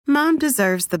Mom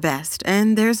deserves the best,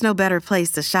 and there's no better place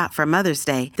to shop for Mother's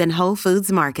Day than Whole Foods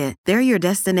Market. They're your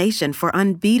destination for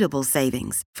unbeatable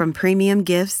savings, from premium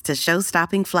gifts to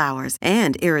show-stopping flowers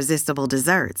and irresistible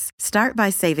desserts. Start by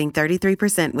saving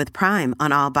 33% with Prime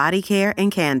on all body care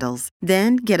and candles.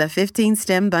 Then get a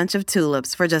 15-stem bunch of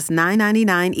tulips for just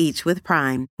 $9.99 each with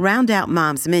Prime. Round out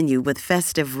Mom's menu with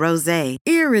festive rosé,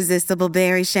 irresistible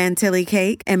berry chantilly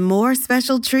cake, and more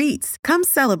special treats. Come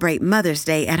celebrate Mother's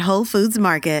Day at Whole Foods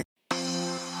Market.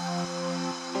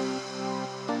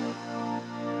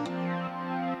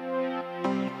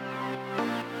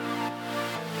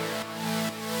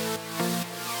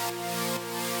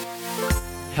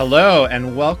 Hello,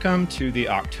 and welcome to the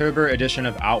October edition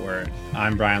of Outward.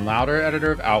 I'm Brian Lauder,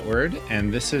 editor of Outward,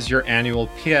 and this is your annual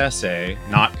PSA,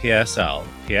 not PSL,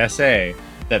 PSA,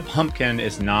 that pumpkin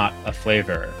is not a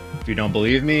flavor. If you don't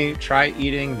believe me, try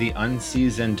eating the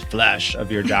unseasoned flesh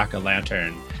of your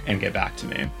jack-o'-lantern and get back to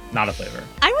me. Not a flavor.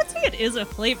 I would say it is a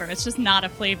flavor. It's just not a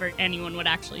flavor anyone would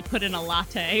actually put in a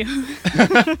latte.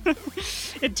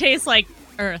 It tastes like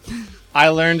earth. I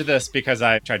learned this because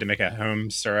I tried to make a home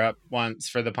syrup once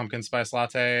for the pumpkin spice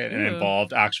latte, and it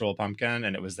involved actual pumpkin,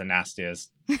 and it was the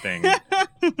nastiest thing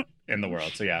in the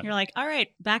world. So yeah. You're like, all right,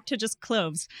 back to just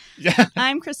cloves. Yeah.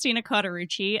 I'm Christina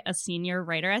Cauterucci, a senior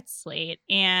writer at Slate,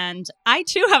 and I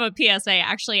too have a PSA.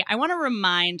 Actually, I want to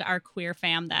remind our queer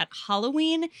fam that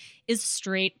Halloween is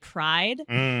straight pride.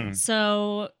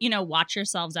 So, watch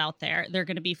yourselves out there. They're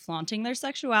going to be flaunting their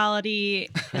sexuality.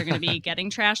 They're going to be getting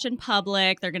trashed in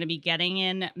public. They're going to be getting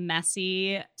in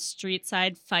messy street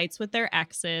side fights with their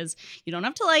exes. You don't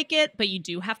have to like it, but you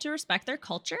do have to respect their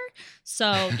culture.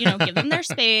 So, give them their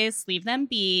space, leave them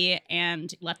be,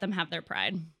 and let them have their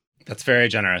pride. That's very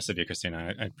generous of you,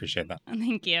 Christina. I appreciate that.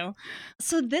 Thank you.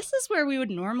 So this is where we would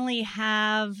normally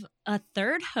have a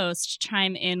third host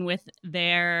chime in with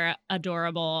their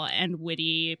adorable and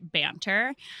witty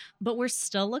banter, but we're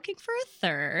still looking for a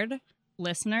third.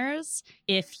 Listeners,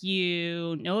 if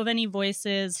you know of any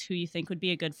voices who you think would be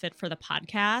a good fit for the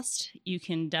podcast, you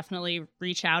can definitely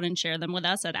reach out and share them with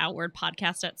us at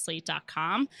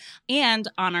outwardpodcast@slate.com and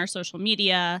on our social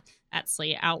media at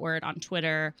Slate Outward on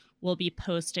Twitter. We'll be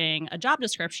posting a job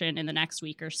description in the next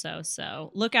week or so.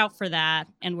 So look out for that.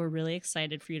 And we're really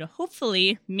excited for you to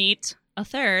hopefully meet a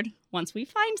third once we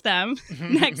find them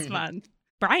next month.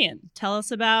 Brian, tell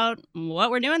us about what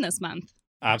we're doing this month.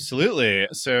 Absolutely.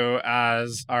 So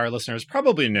as our listeners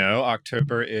probably know,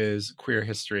 October is Queer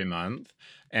History Month,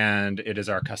 and it is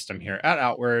our custom here at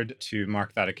Outward to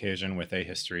mark that occasion with a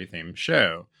history-themed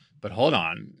show. But hold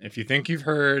on, if you think you've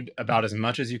heard about as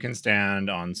much as you can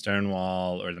stand on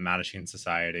Stonewall or the Mattachine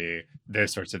Society,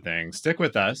 those sorts of things, stick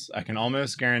with us. I can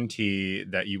almost guarantee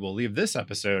that you will leave this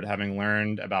episode having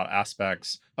learned about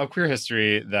aspects of queer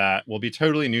history that will be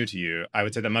totally new to you. I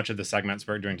would say that much of the segments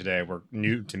we're doing today were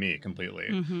new to me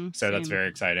completely. So that's very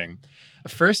exciting.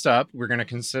 First up, we're going to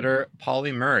consider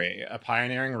Pauli Murray, a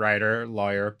pioneering writer,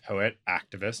 lawyer, poet,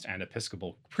 activist, and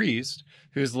Episcopal priest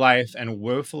whose life and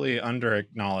woefully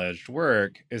under-acknowledged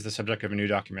work is the subject of a new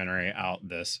documentary out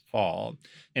this fall.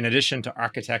 In addition to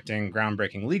architecting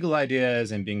groundbreaking legal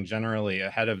ideas and being generally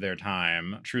ahead of their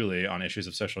time, truly, on issues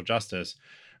of social justice,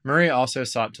 Murray also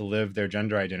sought to live their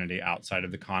gender identity outside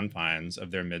of the confines of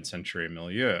their mid-century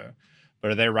milieu.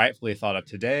 But are they rightfully thought of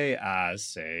today as,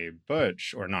 say,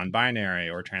 butch or non-binary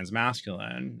or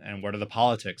transmasculine? And what are the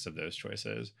politics of those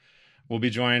choices? We'll be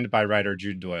joined by writer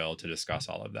Jude Doyle to discuss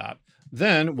all of that.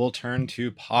 Then we'll turn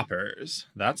to poppers.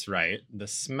 That's right, the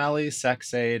smelly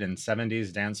sex aid and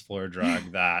 70s dance floor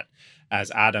drug that,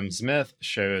 as Adam Smith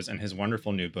shows in his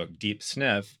wonderful new book, Deep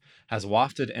Sniff, has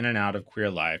wafted in and out of queer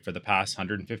life for the past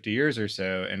 150 years or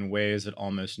so in ways that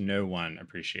almost no one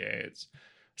appreciates.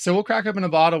 So we'll crack open a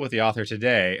bottle with the author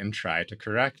today and try to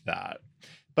correct that.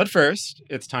 But first,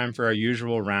 it's time for our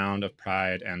usual round of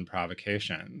pride and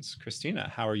provocations.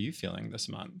 Christina, how are you feeling this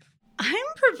month? I'm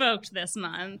provoked this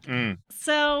month.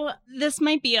 So this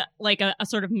might be a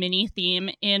sort of mini theme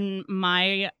in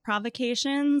my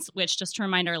provocations, which, just to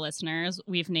remind our listeners,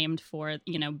 we've named for,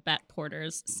 Bette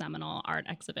Porter's seminal art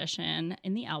exhibition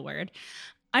in the L Word.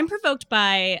 I'm provoked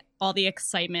by all the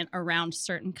excitement around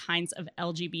certain kinds of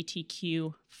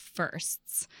LGBTQ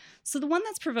firsts. So the one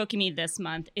that's provoking me this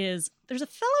month is there's a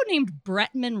fellow named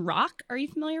Bretman Rock. Are you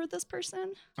familiar with this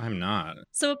person? I'm not.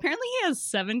 So apparently he has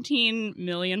 17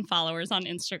 million followers on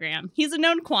Instagram. He's a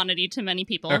known quantity to many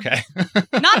people. Okay.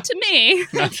 Not to me.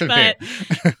 Not to but,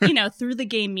 me. Through the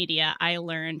gay media, I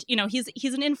learned,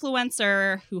 he's an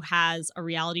influencer who has a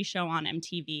reality show on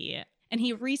MTV. And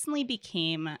he recently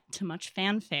became, to much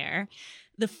fanfare,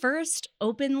 the first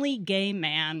openly gay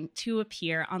man to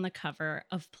appear on the cover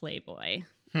of Playboy.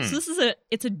 So this is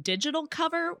it's a digital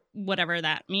cover, whatever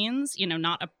that means,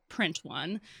 not a print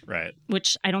one. Right.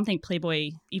 Which I don't think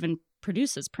Playboy even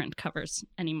produces print covers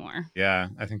anymore. Yeah,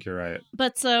 I think you're right.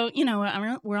 But so,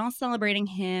 we're all celebrating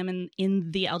him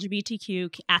in the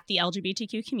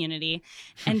LGBTQ community.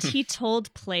 And he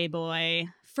told Playboy,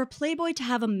 for Playboy to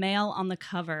have a male on the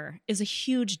cover is a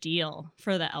huge deal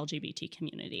for the LGBT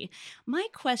community. My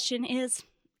question is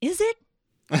it?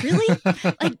 Really?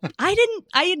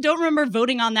 I don't remember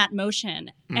voting on that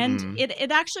motion. Mm-hmm. And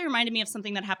it actually reminded me of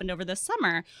something that happened over the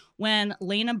summer when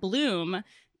Lena Bloom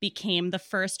became the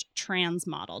first trans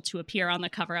model to appear on the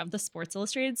cover of the Sports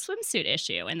Illustrated swimsuit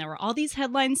issue. And there were all these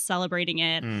headlines celebrating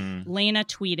it. Lena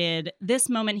tweeted, "This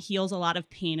moment heals a lot of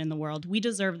pain in the world. We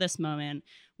deserve this moment.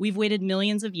 We've waited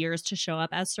millions of years to show up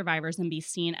as survivors and be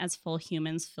seen as full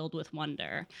humans filled with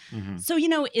wonder." Mm-hmm. So,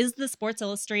 is the Sports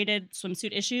Illustrated swimsuit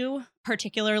issue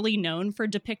particularly known for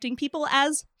depicting people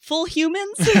as full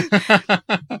humans?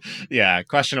 Yeah,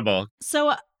 questionable.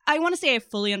 So I want to say I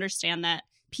fully understand that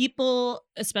people,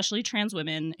 especially trans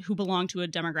women who belong to a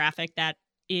demographic that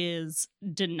is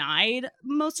denied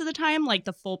most of the time, like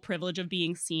the full privilege of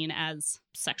being seen as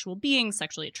sexual beings,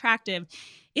 sexually attractive,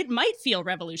 it might feel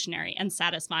revolutionary and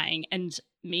satisfying and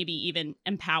maybe even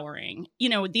empowering.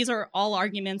 These are all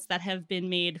arguments that have been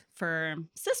made for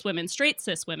cis women, straight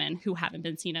cis women who haven't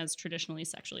been seen as traditionally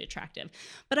sexually attractive.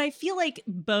 But I feel like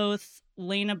both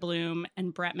Lena Bloom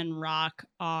and Bretman Rock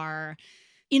are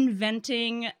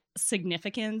inventing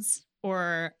significance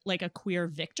or like a queer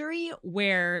victory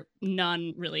where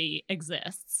none really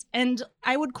exists. And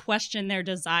I would question their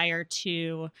desire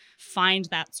to find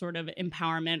that sort of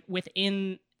empowerment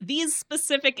within these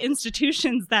specific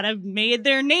institutions that have made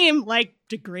their name, like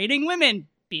degrading women,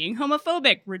 being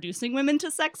homophobic, reducing women to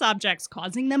sex objects,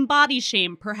 causing them body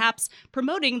shame, perhaps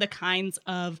promoting the kinds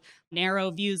of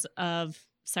narrow views of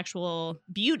sexual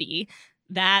beauty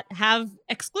that have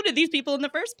excluded these people in the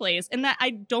first place. And that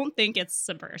I don't think it's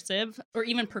subversive or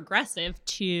even progressive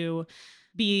to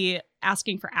be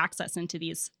asking for access into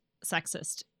these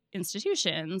sexist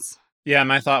institutions. Yeah,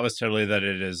 my thought was totally that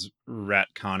it is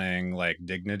retconning like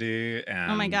dignity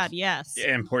and oh my God, yes,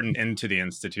 important into the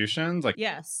institutions. Like,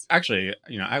 yes, actually,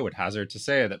 I would hazard to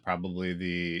say that probably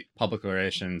the public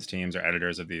relations teams or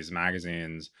editors of these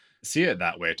magazines see it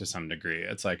that way to some degree.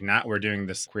 It's like, now we're doing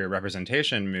this queer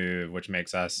representation move, which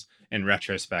makes us, in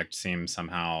retrospect, seem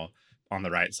somehow on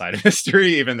the right side of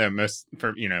history, even though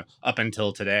up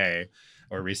until today,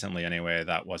 or recently anyway,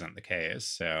 that wasn't the case.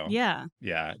 So yeah,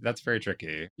 that's very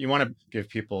tricky. You want to give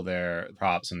people their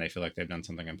props when they feel like they've done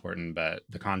something important, but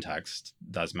the context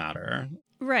does matter.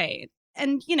 Right.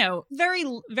 And, very,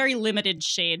 very limited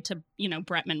shade to,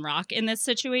 Bretman Rock in this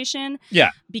situation.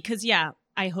 Yeah. Because,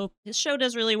 I hope his show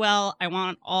does really well. I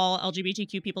want all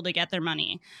LGBTQ people to get their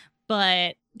money.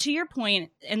 But to your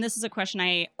point, and this is a question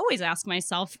I always ask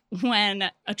myself when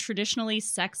a traditionally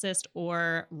sexist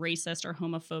or racist or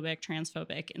homophobic,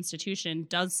 transphobic institution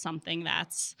does something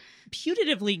that's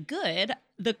putatively good,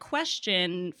 the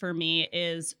question for me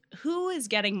is, who is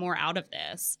getting more out of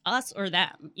this, us or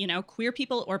them? Queer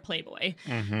people or Playboy?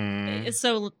 Mm-hmm.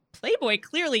 So Playboy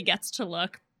clearly gets to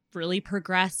look really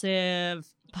progressive,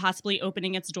 possibly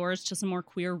opening its doors to some more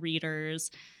queer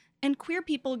readers. And queer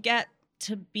people get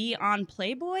to be on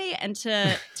Playboy and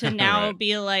to now right.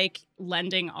 be like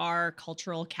lending our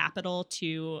cultural capital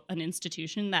to an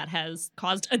institution that has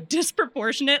caused a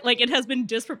it has been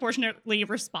disproportionately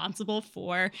responsible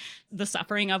for the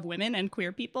suffering of women and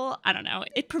queer people. I don't know.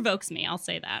 It provokes me. I'll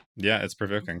say that. Yeah, it's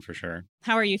provoking for sure.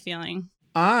 How are you feeling?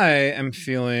 I am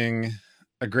feeling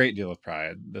a great deal of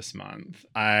pride this month.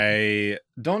 I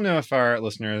don't know if our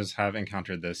listeners have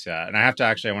encountered this yet. And I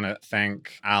want to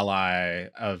thank ally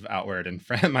of Outward and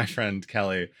my friend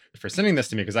Kelly for sending this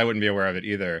to me because I wouldn't be aware of it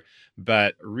either.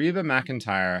 But Reba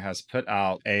McEntire has put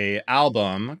out an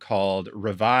album called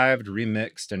Revived,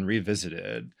 Remixed, and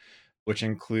Revisited, which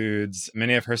includes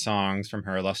many of her songs from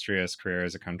her illustrious career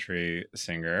as a country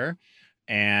singer.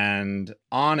 And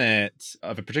on it,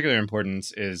 of a particular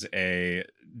importance, is a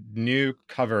new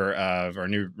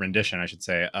new rendition, I should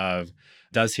say, of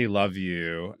Does He Love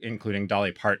You, including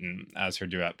Dolly Parton as her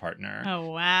duet partner.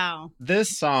 Oh, wow.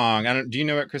 This song, do you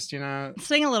know it, Christina?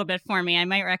 Sing a little bit for me. I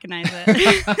might recognize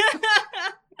it.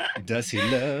 Does he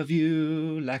love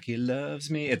you like he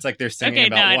loves me? It's like they're singing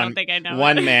about I don't think I know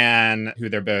one man who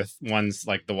one's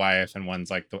like the wife and one's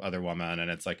like the other woman.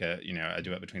 And it's like a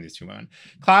duet between these two women.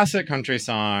 Classic country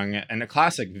song and a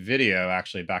classic video,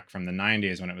 actually, back from the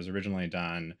 90s when it was originally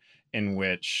done, in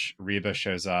which Reba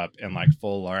shows up in like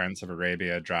full Lawrence of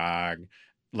Arabia drag,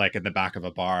 like in the back of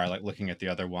a bar, like looking at the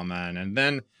other woman. And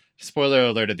then Spoiler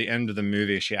alert, at the end of the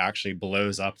movie, she actually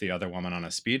blows up the other woman on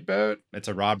a speedboat. It's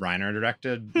a Rob Reiner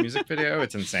directed music video.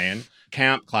 It's insane.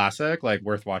 Camp classic, like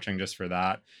worth watching just for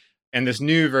that. And this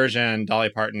new version, Dolly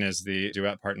Parton is the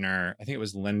duet partner. I think it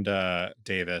was Linda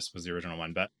Davis was the original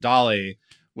one, but Dolly,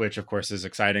 which of course is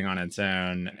exciting on its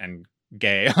own and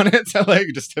gay on its own, like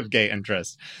just have gay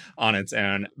interest on its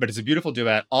own. But it's a beautiful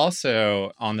duet.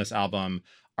 Also on this album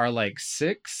are like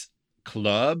 6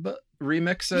 club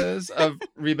remixes of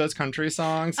Reba's country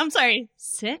songs. I'm sorry,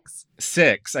 6?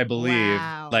 6, I believe.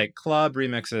 Wow. Like club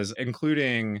remixes,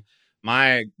 including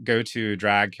my go-to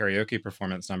drag karaoke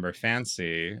performance number,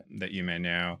 Fancy, that you may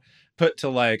know, put to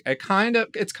like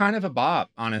it's kind of a bop,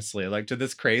 honestly, like to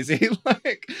this crazy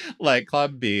like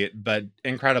club beat, but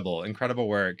incredible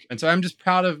work. And so I'm just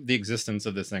proud of the existence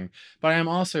of this thing, but I am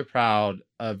also proud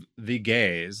of the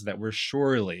gays that were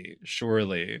surely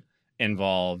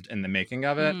involved in the making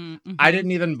of it. Mm-hmm. I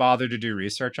didn't even bother to do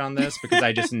research on this because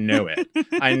I just know it.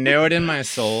 I know it in my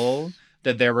soul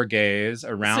that there were gays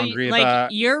around Reba. Like,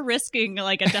 you're risking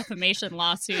like a defamation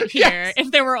lawsuit here. Yes.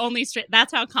 If there were only straight.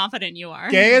 That's how confident you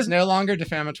are. Gay is no longer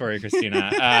defamatory,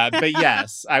 Christina. But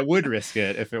yes, I would risk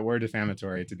it if it were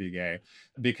defamatory to be gay,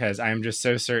 because I am just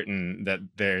so certain that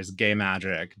there's gay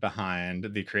magic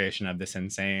behind the creation of this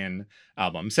insane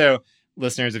album. So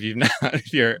listeners,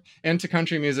 if you're into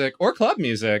country music or club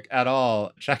music at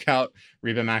all, check out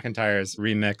Reba McEntire's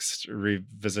remixed,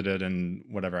 revisited, and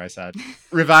whatever I said,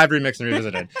 revived, remixed, and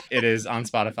revisited. It is on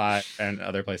Spotify and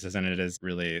other places, and it is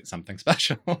really something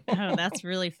special. Oh, that's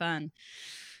really fun.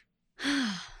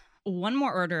 One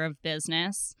more order of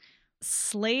business.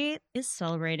 Slate is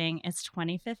celebrating its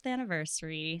 25th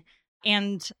anniversary,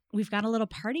 and we've got a little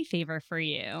party favor for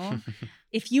you.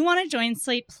 If you want to join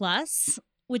Slate Plus,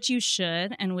 which you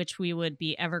should, and which we would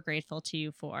be ever grateful to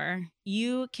you for,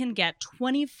 you can get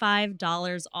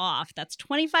 $25 off. That's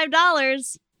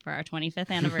 $25 for our 25th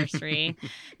anniversary.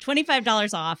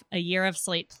 $25 off a year of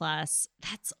Slate Plus.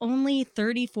 That's only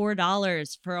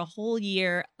 $34 for a whole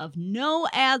year of no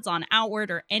ads on Outward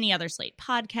or any other Slate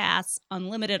podcasts,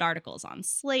 unlimited articles on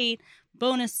Slate,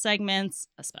 bonus segments,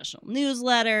 a special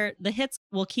newsletter. The hits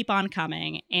will keep on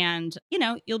coming, and,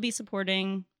 you'll be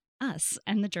supporting us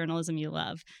and the journalism you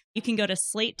love. You can go to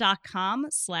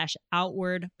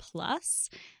slate.com/outward plus,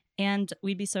 and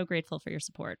we'd be so grateful for your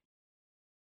support.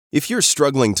 If you're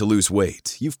struggling to lose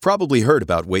weight, you've probably heard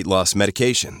about weight loss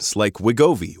medications like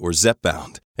Wegovy or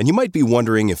Zepbound, and you might be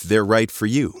wondering if they're right for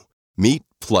you. Meet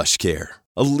PlushCare,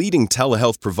 a leading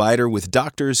telehealth provider with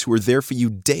doctors who are there for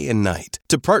you day and night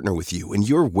to partner with you in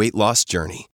your weight loss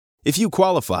journey. If you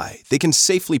qualify, they can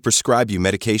safely prescribe you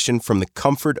medication from the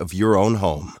comfort of your own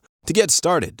home. To get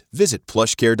started, visit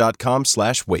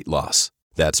plushcare.com/weight-loss.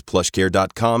 That's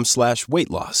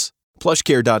plushcare.com/weight-loss.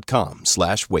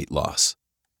 plushcare.com/weight-loss.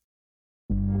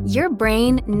 Your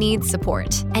brain needs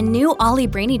support, and new Ollie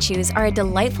Brainy Chews are a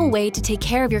delightful way to take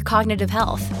care of your cognitive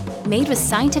health. Made with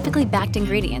scientifically backed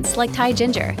ingredients like Thai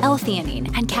ginger,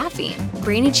 L-theanine, and caffeine,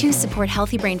 Brainy Chews support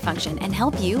healthy brain function and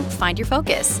help you find your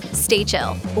focus, stay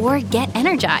chill, or get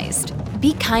energized.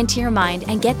 Be kind to your mind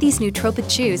and get these nootropic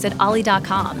chews at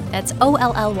ollie.com. That's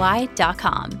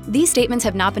OLLY.com. These statements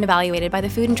have not been evaluated by the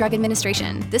Food and Drug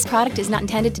Administration. This product is not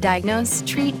intended to diagnose,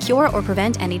 treat, cure, or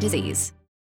prevent any disease.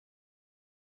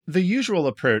 The usual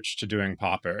approach to doing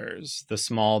poppers, the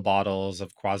small bottles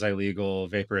of quasi-legal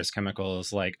vaporous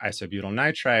chemicals like isobutyl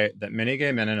nitrite that many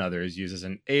gay men and others use as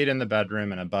an aid in the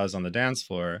bedroom and a buzz on the dance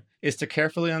floor, is to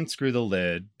carefully unscrew the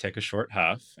lid, take a short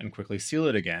huff, and quickly seal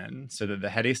it again so that the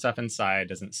heady stuff inside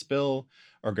doesn't spill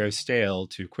or go stale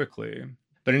too quickly.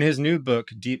 But in his new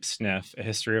book, Deep Sniff, A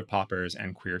History of Poppers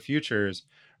and Queer Futures,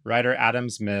 writer Adam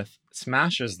Smith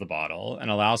smashes the bottle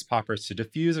and allows poppers to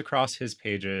diffuse across his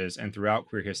pages and throughout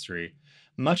queer history,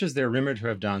 much as they're rumored to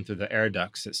have done through the air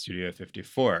ducts at Studio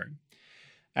 54.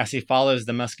 As he follows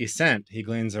the musky scent, he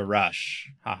gleans a rush,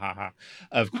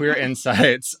 of queer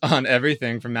insights on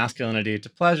everything from masculinity to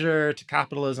pleasure, to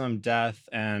capitalism, death,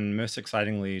 and most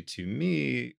excitingly to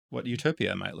me, what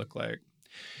utopia might look like.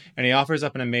 And he offers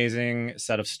up an amazing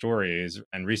set of stories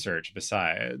and research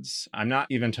besides. I'm not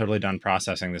even totally done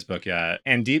processing this book yet.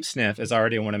 And Deep Sniff is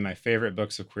already one of my favorite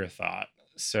books of queer thought.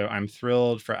 So I'm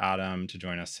thrilled for Adam to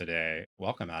join us today.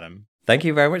 Welcome, Adam. Thank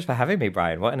you very much for having me,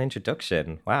 Brian. What an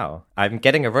introduction. Wow. I'm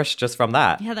getting a rush just from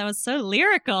that. Yeah, that was so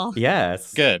lyrical.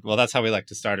 Yes. Good. Well, that's how we like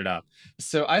to start it up.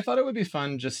 So I thought it would be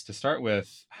fun just to start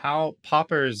with how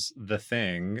Poppers the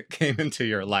Thing came into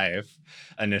your life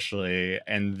initially.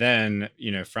 And then,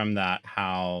 from that,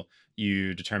 how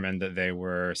you determined that they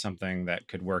were something that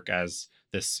could work as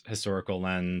this historical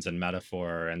lens and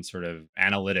metaphor and sort of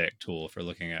analytic tool for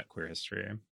looking at queer history.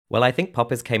 Well, I think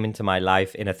poppers came into my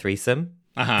life in a threesome.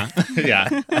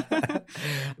 Yeah.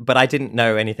 But I didn't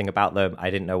know anything about them. I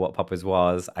didn't know what poppers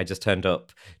was. I just turned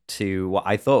up to what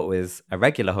I thought was a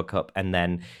regular hookup, and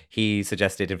then he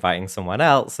suggested inviting someone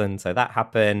else, and so that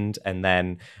happened. And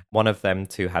then one of them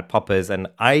two had poppers, and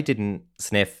I didn't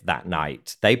sniff that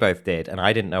night. They both did, and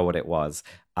I didn't know what it was.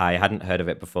 I hadn't heard of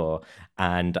it before,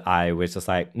 and I was just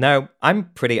like, no,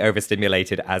 I'm pretty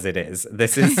overstimulated as it is.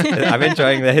 I'm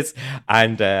enjoying this,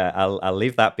 and I'll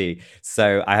leave that be.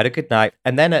 So I had a good night,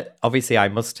 and then obviously I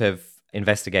must have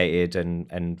investigated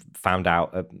and found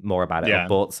out more about it. Yeah. I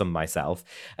bought some myself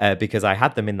because I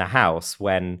had them in the house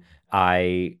when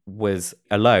I was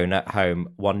alone at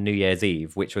home one New Year's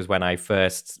Eve, which was when I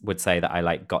first would say that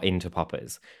I got into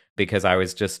poppers, because I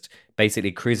was just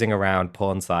basically cruising around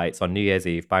porn sites on New Year's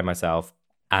Eve by myself,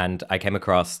 and I came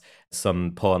across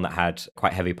some porn that had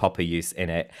quite heavy popper use in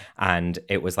it, and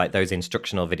it was like those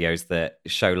instructional videos that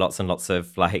show lots and lots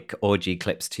of orgy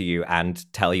clips to you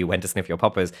and tell you when to sniff your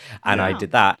poppers, and I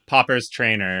did that. Poppers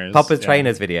trainers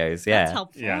videos, yeah. That's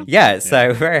helpful. Yeah,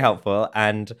 so very helpful.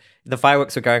 And the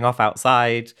fireworks were going off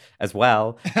outside as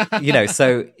well.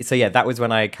 So yeah, that was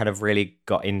when I kind of really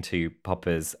got into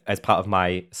poppers as part of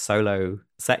my solo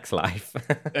sex life.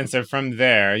 And so from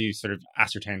there, you sort of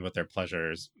ascertained what their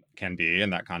pleasures can be in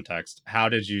that context. How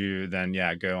did you then,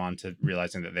 go on to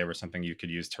realizing that they were something you could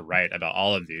use to write about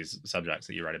all of these subjects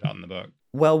that you write about in the book?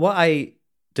 Well, what I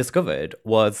discovered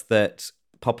was that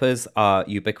poppers are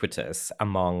ubiquitous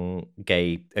among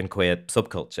gay and queer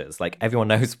subcultures. Like, everyone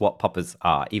knows what poppers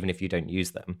are, even if you don't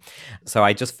use them. So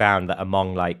I just found that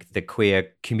among the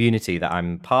queer community that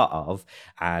I'm part of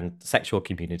and sexual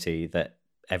community, that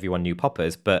everyone knew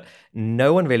poppers, but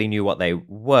no one really knew what they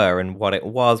were and what it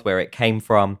was, where it came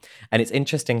from. And it's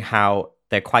interesting how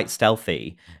they're quite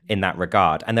stealthy in that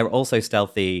regard. And they're also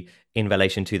stealthy in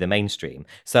relation to the mainstream.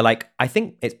 So I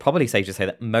think it's probably safe to say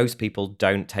that most people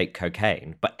don't take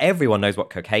cocaine, but everyone knows what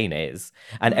cocaine is.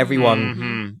 And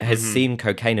everyone has seen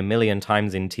cocaine a million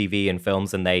times in TV and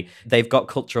films, and they've got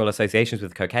cultural associations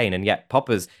with cocaine. And yet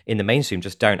poppers in the mainstream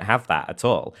just don't have that at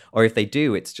all. Or if they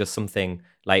do, it's just something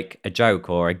like a joke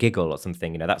or a giggle or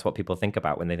something. That's what people think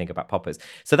about when they think about poppers.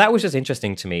 So that was just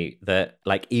interesting to me, that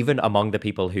even among the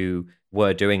people who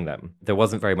were doing them, there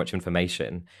wasn't very much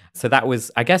information. So that was,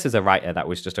 I guess, as a writer, that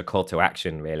was just a call to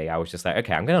action, really. I was just like,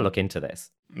 okay, I'm going to look into this.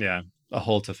 Yeah, a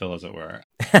hole to fill, as it were.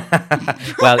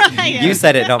 Well, you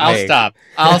said it, not me.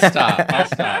 I'll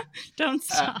stop. Don't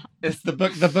stop. It's the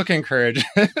book encourages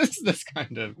this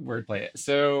kind of wordplay.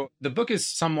 So the book is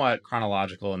somewhat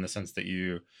chronological in the sense that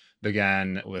you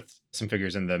began with some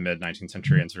figures in the mid-19th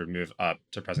century and sort of move up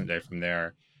to present day from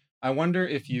there. I wonder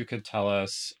if you could tell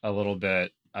us a little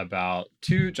bit about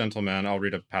two gentlemen. I'll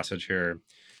read a passage here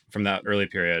from that early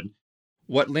period.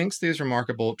 What links these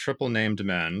remarkable triple-named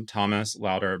men, Thomas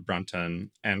Lauder Brunton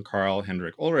and Carl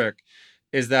Hendrik Ulrich,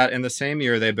 is that in the same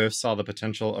year they both saw the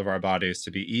potential of our bodies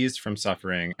to be eased from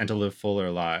suffering and to live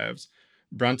fuller lives.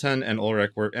 Brunton and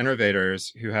Ulrich were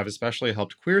innovators who have especially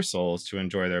helped queer souls to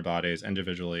enjoy their bodies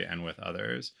individually and with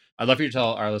others. I'd love for you to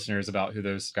tell our listeners about who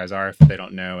those guys are if they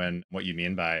don't know, and what you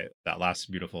mean by that last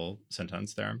beautiful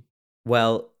sentence there.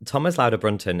 Well, Thomas Lauder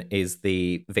Brunton is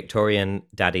the Victorian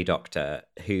daddy doctor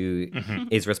who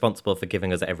is responsible for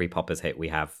giving us every poppers hit we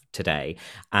have today.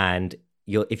 And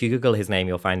if you Google his name,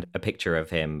 you'll find a picture of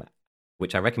him,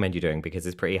 which I recommend you doing because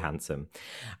he's pretty handsome.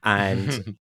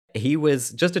 And he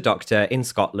was just a doctor in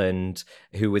Scotland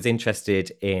who was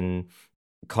interested in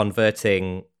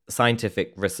converting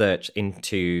scientific research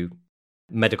into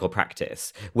medical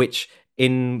practice, which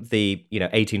in the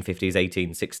 1850s,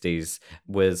 1860s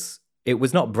it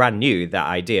was not brand new, that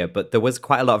idea, but there was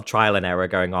quite a lot of trial and error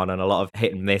going on and a lot of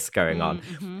hit and miss going on.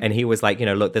 And he was like,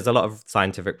 look, there's a lot of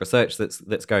scientific research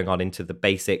that's going on into the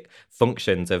basic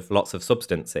functions of lots of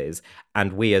substances.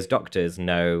 And we as doctors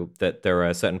know that there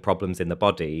are certain problems in the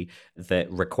body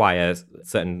that require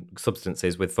certain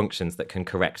substances with functions that can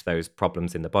correct those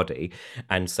problems in the body.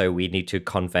 And so we need to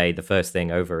convey the first thing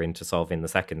over into solving the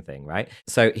second thing, right?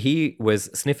 So he was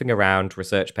sniffing around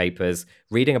research papers,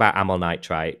 reading about amyl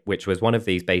nitrite, which was one of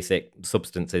these basic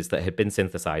substances that had been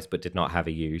synthesized but did not have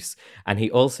a use. And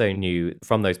he also knew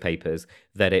from those papers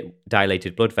that it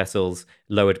dilated blood vessels,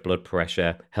 lowered blood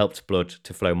pressure, helped blood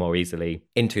to flow more easily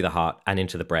into the heart and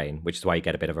into the brain, which is why you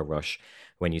get a bit of a rush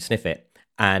when you sniff it.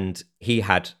 And he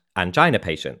had angina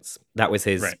patients. That was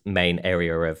his Right. main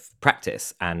area of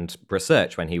practice and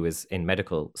research when he was in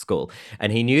medical school.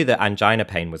 And he knew that angina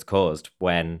pain was caused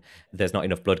when there's not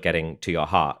enough blood getting to your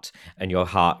heart and your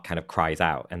heart kind of cries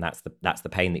out, and that's the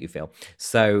pain that you feel.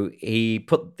 So he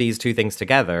put these two things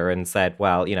together and said,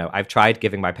 well, I've tried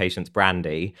giving my patients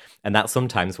brandy and that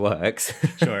sometimes works.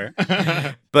 Sure.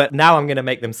 But now I'm going to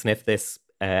make them sniff this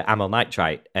amyl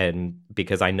nitrite, and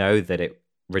because I know that it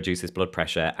reduces blood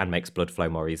pressure and makes blood flow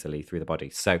more easily through the body.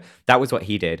 So that was what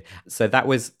he did. So that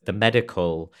was the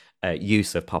medical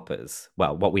use of poppers.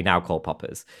 Well, what we now call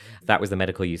poppers. That was the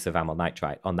medical use of amyl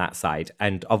nitrite on that side.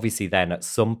 And obviously then at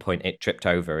some point it tripped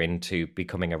over into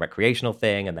becoming a recreational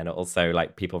thing. And then it also,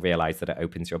 like, people realize that it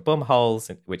opens your bum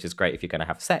holes, which is great if you're going to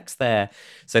have sex there.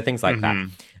 So things like that.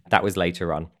 That was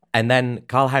later on. And then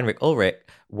Karl-Heinrich Ulrich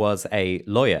was a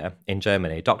lawyer in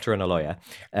Germany, a doctor and a lawyer.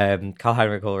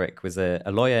 Karl-Heinrich Ulrich was a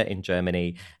lawyer in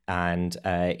Germany, and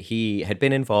he had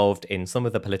been involved in some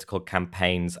of the political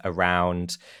campaigns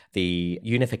around the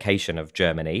unification of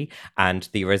Germany and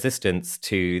the resistance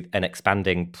to an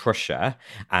expanding Prussia.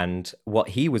 And what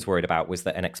he was worried about was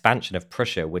that an expansion of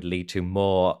Prussia would lead to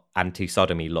more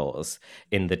anti-sodomy laws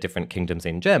in the different kingdoms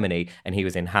in Germany, and he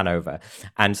was in Hanover.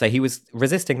 And so he was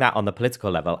resisting that on the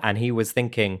political level, and he was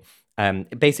thinking,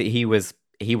 basically he was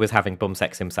having bum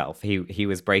sex himself. He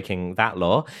was breaking that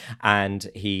law, and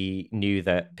he knew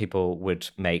that people would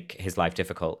make his life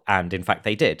difficult. And in fact,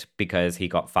 they did, because he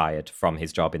got fired from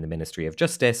his job in the Ministry of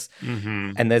Justice.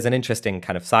 And there's an interesting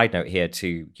kind of side note here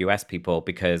to US people,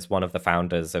 because one of the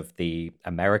founders of the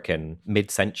American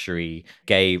mid-century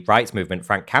gay rights movement,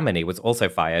 Frank Kameny, was also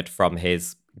fired from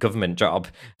his government job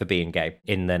for being gay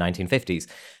in the 1950s.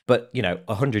 But,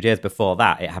 100 years before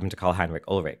that, it happened to Karl-Heinrich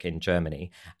Ulrich in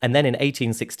Germany. And then in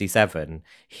 1867,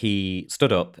 he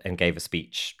stood up and gave a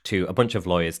speech to a bunch of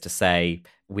lawyers to say,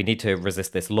 we need to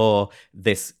resist this law.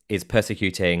 This is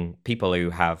persecuting people who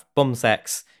have bum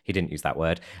sex. He didn't use that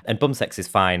word. And bum sex is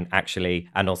fine, actually.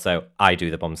 And also, I do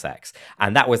the bum sex.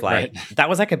 And that was like,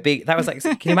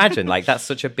 can you imagine? Like, that's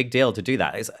such a big deal to do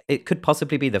that. It could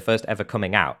possibly be the first ever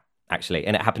coming out, actually.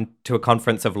 And it happened to a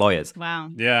conference of lawyers. Wow.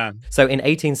 Yeah. So in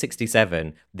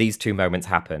 1867, these two moments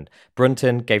happened.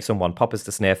 Brunton gave someone poppers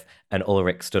to sniff, and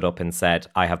Ulrich stood up and said,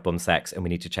 I have bum sex and we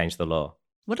need to change the law.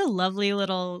 What a lovely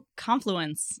little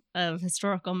confluence of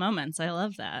historical moments. I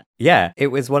love that. Yeah, it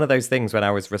was one of those things when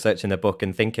I was researching the book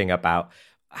and thinking about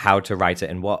how to write it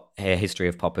and what a history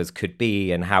of poppers could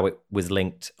be and how it was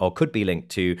linked or could be linked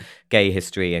to gay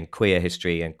history and queer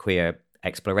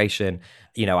exploration.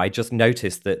 I just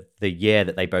noticed that the year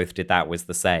that they both did that was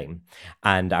the same.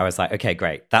 And I was like, okay,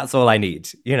 great. That's all I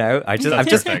need. I'm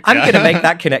going to make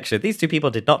that connection. These two people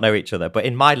did not know each other, but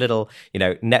in my little,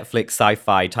 Netflix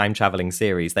sci-fi time traveling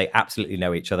series, they absolutely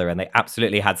know each other, and they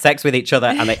absolutely had sex with each other,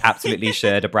 and they absolutely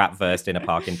shared a bratwurst in a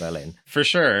park in Berlin. For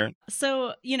sure.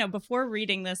 So, before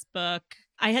reading this book,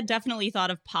 I had definitely thought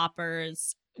of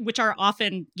poppers, which are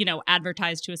often,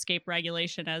 advertised to escape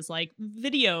regulation as like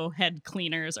video head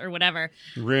cleaners or whatever.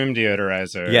 Room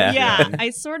deodorizer. Yeah.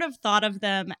 I sort of thought of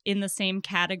them in the same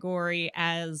category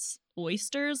as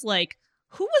oysters. Like,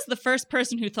 who was the first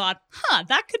person who thought,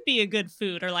 that could be a good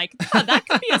food, or like, that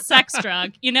could be a sex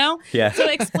drug, Yeah. So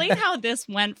explain how this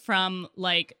went from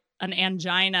like an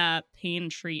angina pain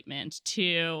treatment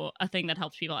to a thing that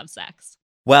helps people have sex.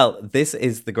 Well, this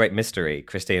is the great mystery,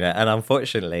 Christina. And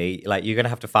unfortunately, you're going to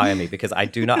have to fire me because I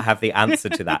do not have the answer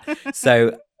to that.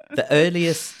 So the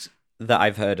earliest that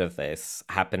I've heard of this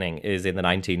happening is in the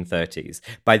 1930s.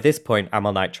 By this point,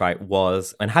 amyl nitrite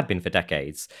was, and had been for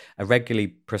decades, a regularly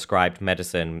prescribed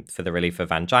medicine for the relief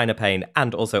of angina pain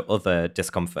and also other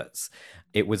discomforts.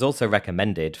 It was also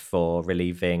recommended for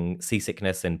relieving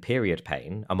seasickness and period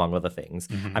pain, among other things.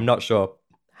 I'm not sure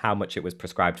how much it was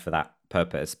prescribed for that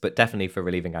purpose, but definitely for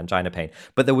relieving angina pain.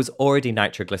 But there was already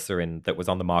nitroglycerin that was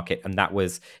on the market, and that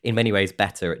was in many ways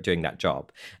better at doing that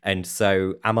job. And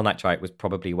so amyl nitrite was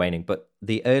probably waning. But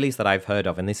the earliest that I've heard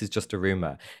of, and this is just a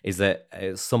rumor, is that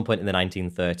at some point in the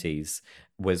 1930s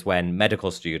was when medical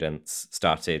students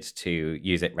started to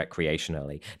use it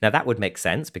recreationally. Now, that would make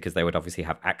sense because they would obviously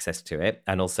have access to it.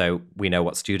 And also, we know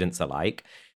what students are like.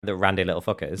 The randy little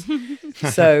fuckers.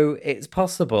 So it's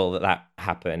possible that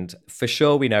happened. For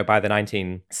sure, we know by the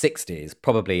 1960s,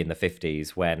 probably in the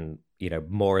 50s, when,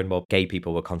 more and more gay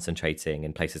people were concentrating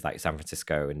in places like San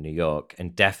Francisco and New York.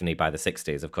 And definitely by the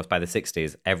 60s. Of course, by the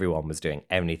 60s, everyone was doing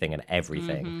anything and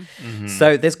everything.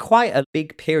 So there's quite a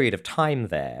big period of time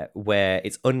there where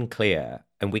it's unclear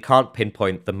and we can't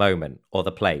pinpoint the moment or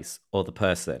the place or the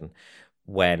person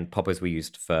when poppers were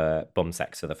used for bum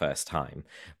sex for the first time.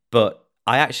 But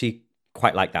I actually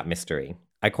quite like that mystery.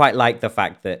 I quite like the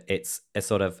fact that it's a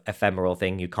sort of ephemeral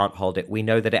thing. You can't hold it. We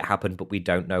know that it happened, but we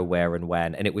don't know where and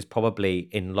when. And it was probably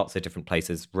in lots of different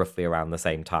places roughly around the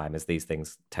same time, as these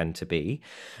things tend to be.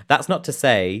 That's not to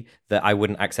say that I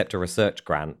wouldn't accept a research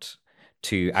grant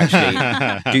to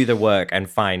actually do the work and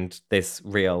find this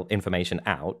real information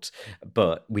out,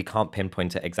 but we can't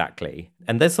pinpoint it exactly.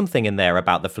 And there's something in there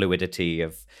about the fluidity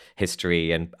of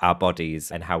history and our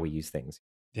bodies and how we use things.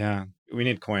 Yeah, we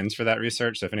need coins for that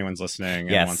research. So if anyone's listening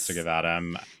and wants to give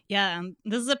Adam, yeah,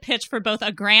 this is a pitch for both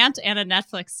a grant and a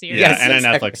Netflix series. Yeah, and a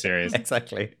Netflix series.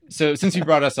 Exactly. So since you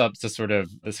brought us up to sort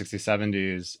of the 60s,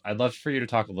 70s, I'd love for you to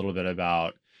talk a little bit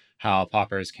about how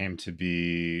poppers came to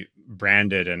be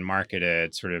branded and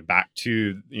marketed sort of back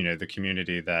to, the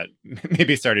community that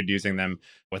maybe started using them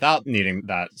without needing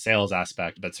that sales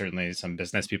aspect, but certainly some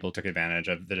business people took advantage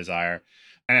of the desire.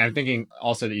 And I'm thinking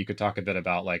also that you could talk a bit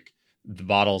about like the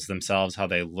bottles themselves, how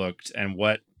they looked, and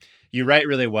what you write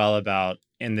really well about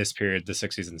in this period, the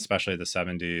 60s and especially the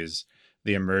 70s,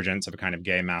 the emergence of a kind of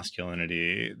gay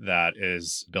masculinity that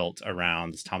is built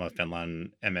around this Tom of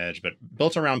Finland image, but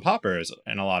built around poppers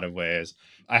in a lot of ways.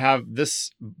 I have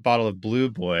this bottle of Blue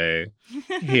Boy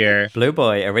here. Blue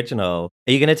Boy original.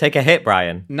 Are you going to take a hit,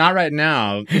 Brian? Not right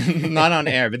now, not on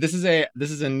air, but this is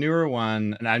a newer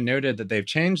one. And I noted that they've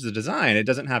changed the design. It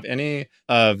doesn't have any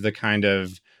of the kind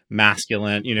of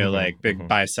masculine, like big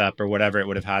bicep or whatever it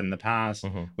would have had in the past,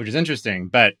 which is interesting.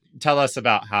 But tell us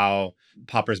about how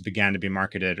poppers began to be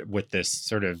marketed with this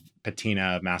sort of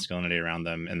patina of masculinity around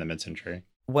them in the mid-century.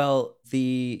 Well,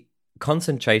 the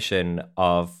concentration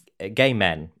of gay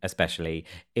men, especially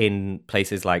in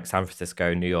places like San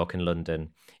Francisco, New York, and London,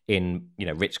 in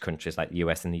rich countries like the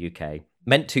US and the UK,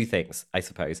 meant two things, I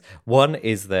suppose. One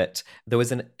is that there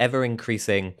was an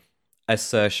ever-increasing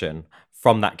assertion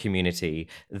from that community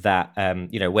that,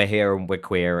 we're here and we're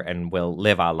queer and we'll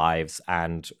live our lives.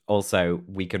 And also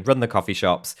we can run the coffee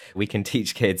shops, we can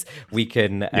teach kids, we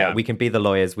can be the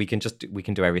lawyers, we can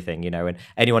do everything, And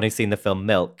anyone who's seen the film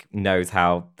Milk knows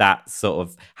how that sort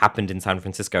of happened in San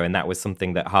Francisco. And that was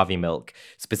something that Harvey Milk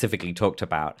specifically talked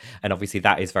about. And obviously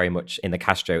that is very much in the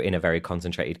Castro, in a very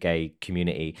concentrated gay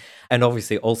community. And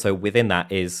obviously also within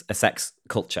that is a sex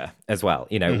culture as well.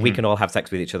 We can all have sex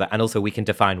with each other, and also we can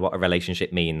define what a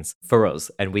relationship means for us,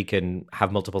 and we can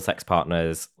have multiple sex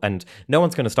partners, and no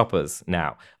one's going to stop us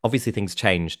now. Obviously things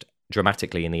changed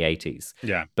dramatically in the 80s.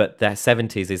 Yeah. But the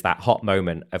 70s is that hot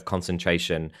moment of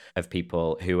concentration of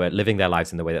people who are living their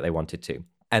lives in the way that they wanted to.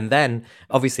 And then,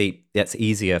 obviously, it's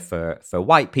easier for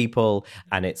white people,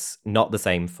 and it's not the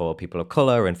same for people of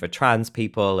color and for trans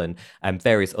people and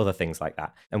various other things like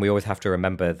that. And we always have to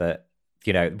remember that,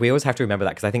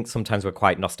 because I think sometimes we're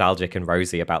quite nostalgic and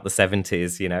rosy about the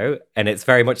 70s, and it's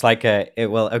very much like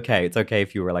it's okay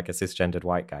if you were like a cisgendered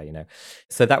white guy,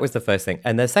 So that was the first thing.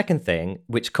 And the second thing,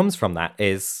 which comes from that,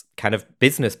 is kind of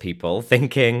business people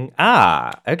thinking,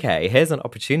 okay, here's an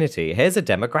opportunity. Here's a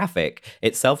demographic.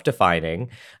 It's self-defining.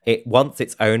 It wants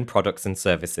its own products and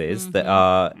services that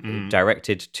are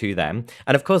directed to them.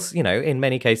 And of course, in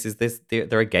many cases,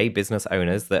 there are gay business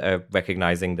owners that are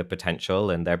recognizing the potential,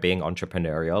 and they're being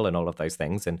entrepreneurial and all of those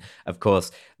things. And of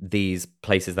course, these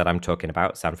places that I'm talking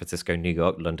about, San Francisco, New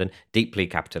York, London, deeply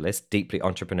capitalist, deeply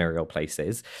entrepreneurial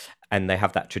places. And they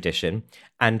have that tradition.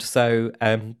 And so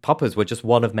poppers were just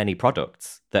one of many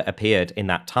products that appeared in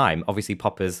that time. Obviously,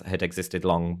 poppers had existed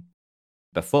long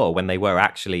before, when they were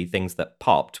actually things that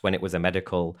popped, when it was a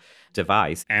medical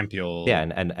device. Ampule. Yeah,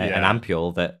 an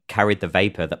ampule that carried the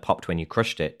vapor that popped when you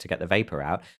crushed it to get the vapor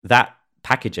out. That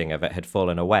packaging of it had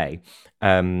fallen away,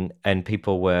 and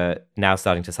people were now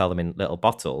starting to sell them in little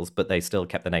bottles, but they still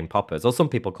kept the name poppers, or some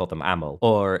people called them amyl,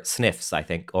 or sniffs, I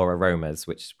think, or aromas,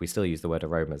 which we still use the word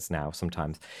aromas now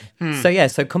sometimes.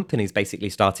 So companies basically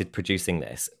started producing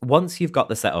this. Once you've got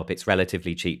the setup, it's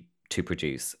relatively cheap to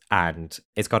produce, and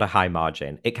it's got a high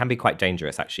margin. It can be quite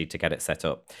dangerous actually to get it set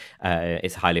up.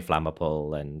 It's highly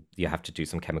flammable, and you have to do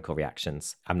some chemical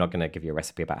reactions. I'm not going to give you a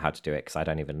recipe about how to do it because I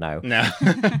don't even know. No.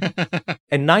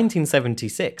 In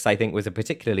 1976, I think, was a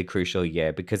particularly crucial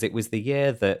year, because it was the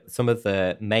year that some of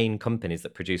the main companies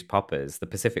that produced poppers, the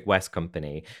Pacific West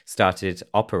Company, started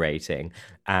operating.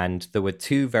 And there were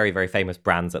two very, very famous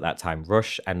brands at that time,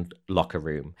 Rush and Locker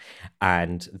Room.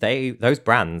 And those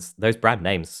brand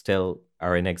names still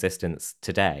are in existence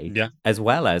today, as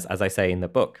well as I say in the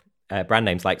book, brand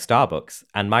names like Starbucks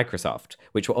and Microsoft,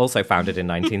 which were also founded in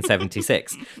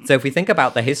 1976. So if we think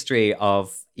about the history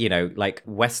of, like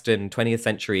Western 20th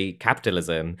century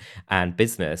capitalism and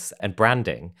business and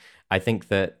branding, I think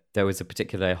that there was a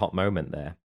particular hot moment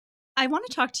there. I want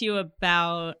to talk to you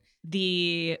about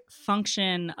the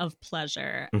function of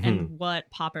pleasure and what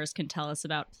poppers can tell us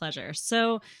about pleasure.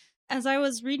 So as I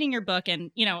was reading your book,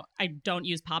 and, I don't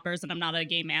use poppers and I'm not a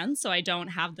gay man, so I don't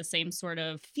have the same sort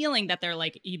of feeling that they're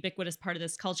like ubiquitous part of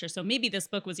this culture. So maybe this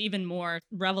book was even more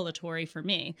revelatory for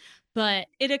me. But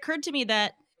it occurred to me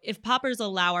that if poppers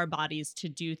allow our bodies to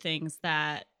do things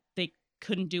that they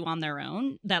couldn't do on their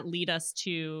own, that lead us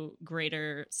to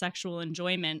greater sexual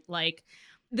enjoyment, like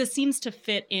this seems to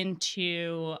fit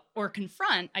into or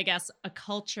confront, I guess, a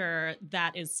culture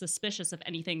that is suspicious of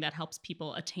anything that helps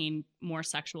people attain more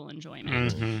sexual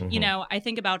enjoyment. I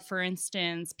think about, for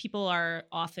instance, people are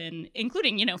often,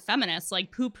 including, feminists,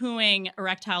 like poo-pooing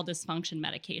erectile dysfunction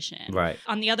medication. Right.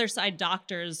 On the other side,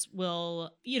 doctors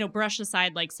will, brush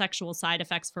aside like sexual side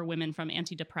effects for women from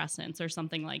antidepressants or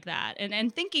something like that.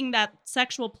 And thinking that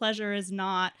sexual pleasure is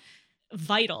not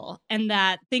vital and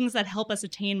that things that help us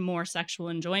attain more sexual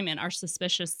enjoyment are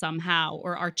suspicious somehow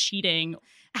or are cheating.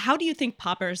 How do you think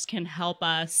poppers can help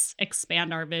us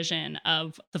expand our vision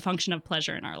of the function of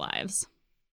pleasure in our lives?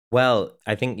 Well,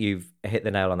 I think you've hit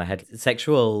the nail on the head.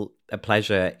 Sexual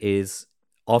pleasure is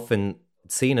often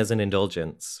seen as an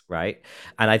indulgence, right?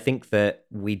 And I think that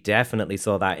we definitely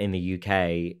saw that in the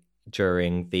UK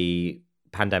during the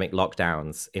pandemic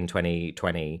lockdowns in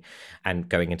 2020 and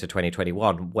going into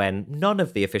 2021, when none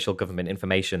of the official government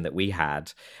information that we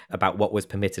had about what was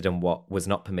permitted and what was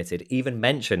not permitted even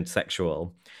mentioned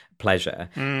sexual pleasure.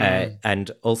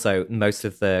 And also most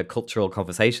of the cultural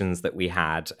conversations that we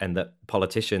had and that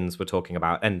politicians were talking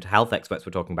about and health experts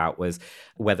were talking about was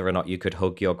whether or not you could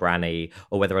hug your granny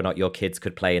or whether or not your kids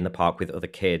could play in the park with other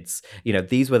kids.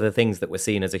 These were the things that were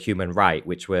seen as a human right,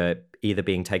 which were either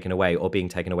being taken away or being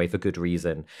taken away for good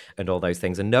reason and all those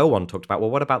things. And no one talked about, well,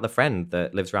 what about the friend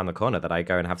that lives around the corner that I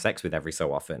go and have sex with every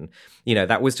so often?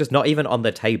 That was just not even on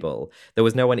the table. There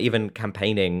was no one even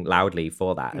campaigning loudly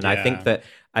for that. And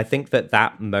I think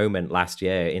that moment last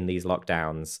year in these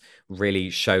lockdowns really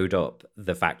showed up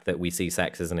the fact that we see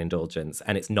sex as an indulgence,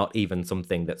 and it's not even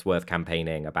something that's worth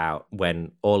campaigning about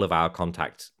when all of our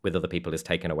contact with other people is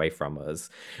taken away from us.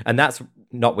 And that's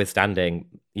notwithstanding,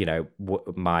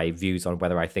 my views on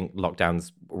whether I think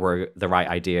lockdowns were the right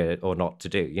idea or not to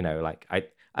do.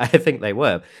 I think they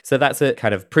were. So that's a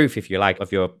kind of proof, if you like,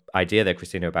 of your idea there,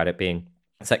 Christina, about it being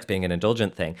sex being an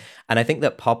indulgent thing. And I think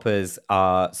that poppers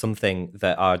are something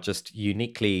that are just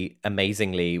uniquely,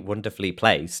 amazingly, wonderfully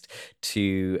placed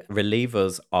to relieve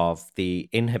us of the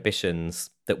inhibitions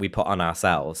that we put on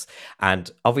ourselves. And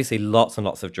obviously lots and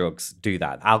lots of drugs do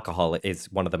that. Alcohol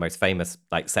is one of the most famous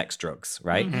sex drugs,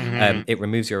 right? It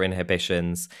removes your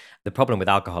inhibitions. The problem with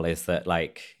alcohol is that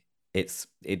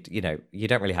you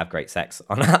don't really have great sex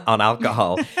on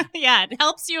alcohol. Yeah, it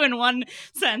helps you in one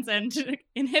sense and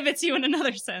inhibits you in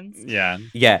another sense. Yeah,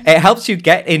 it helps you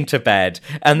get into bed,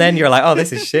 and then you're like, oh,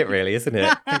 this is shit, really, isn't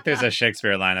it? I think there's a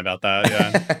Shakespeare line about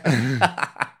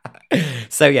that.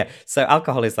 Yeah. So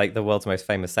alcohol is like the world's most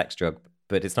famous sex drug,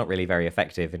 but it's not really very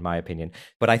effective in my opinion.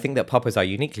 But I think that poppers are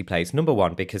uniquely placed, number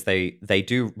one, because they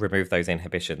do remove those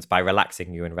inhibitions by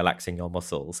relaxing you and relaxing your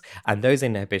muscles. And those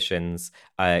inhibitions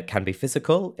can be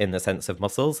physical in the sense of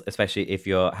muscles, especially if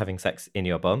you're having sex in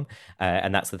your bum.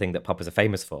 And that's the thing that poppers are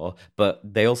famous for. But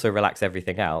they also relax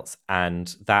everything else.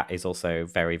 And that is also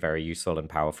very, very useful and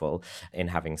powerful in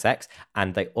having sex.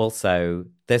 And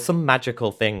there's some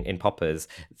magical thing in poppers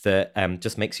that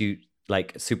just makes you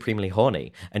supremely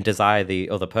horny and desire the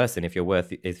other person if you're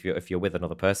with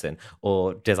another person,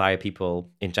 or desire people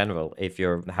in general if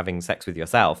you're having sex with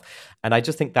yourself. And I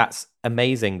just think that's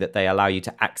amazing that they allow you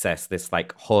to access this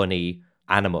horny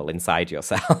animal inside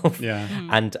yourself. Yeah.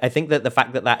 And I think that the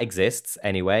fact that exists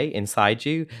anyway inside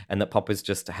you, and that poppers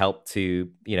just help to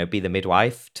be the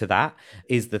midwife to that,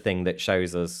 is the thing that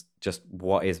shows us just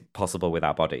what is possible with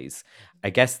our bodies. I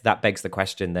guess that begs the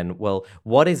question then, well,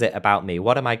 what is it about me?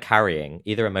 What am I carrying,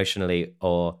 either emotionally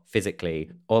or physically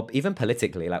or even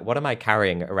politically? What am I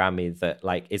carrying around me that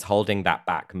is holding that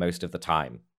back most of the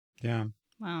time? Yeah.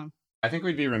 Wow. I think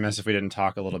we'd be remiss if we didn't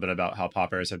talk a little bit about how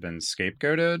poppers have been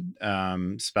scapegoated,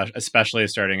 especially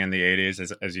starting in the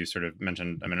 80s, as you sort of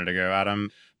mentioned a minute ago,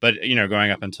 Adam. But, going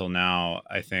up until now,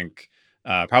 I think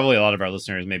probably a lot of our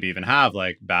listeners maybe even have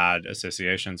bad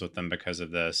associations with them because of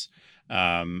this.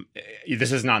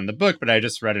 This is not in the book, but I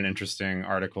just read an interesting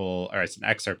article, or it's an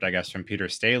excerpt, I guess, from Peter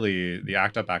Staley, the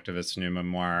ACT UP activist's new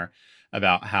memoir,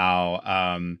 about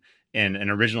how in an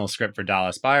original script for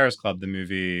Dallas Buyers Club, the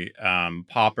movie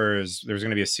Poppers, there was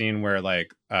going to be a scene where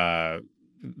one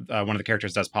of the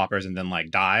characters does poppers and then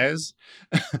dies,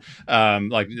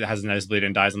 has a nosebleed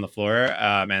and dies on the floor.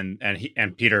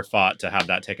 And Peter fought to have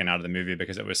that taken out of the movie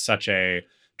because it was such a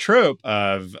trope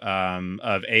of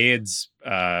AIDS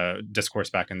discourse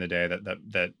back in the day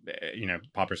that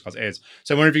Poppers calls AIDS.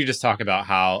 So I wonder if you could just talk about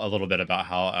a little bit about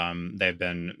how they've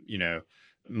been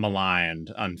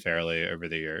maligned unfairly over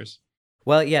the years.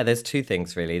 Well, yeah, there's two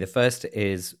things, really. The first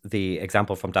is the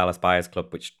example from Dallas Buyers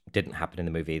Club, which didn't happen in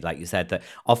the movie. Like you said, that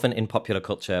often in popular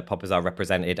culture, poppers are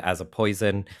represented as a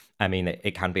poison. I mean,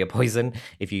 it can be a poison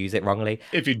if you use it wrongly.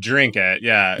 If you drink it,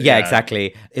 yeah. Yeah,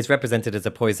 exactly. It's represented as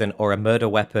a poison or a murder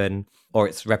weapon, or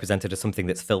it's represented as something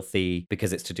that's filthy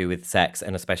because it's to do with sex,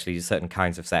 and especially certain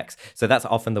kinds of sex. So that's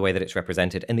often the way that it's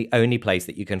represented. And the only place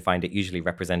that you can find it usually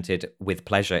represented with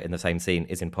pleasure in the same scene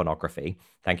is in pornography.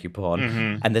 Thank you, porn.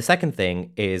 Mm-hmm. And the second thing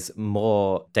is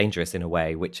more dangerous in a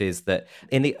way, which is that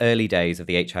in the early days of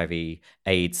the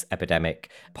HIV/AIDS epidemic,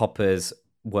 poppers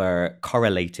were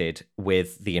correlated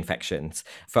with the infections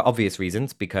for obvious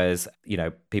reasons, because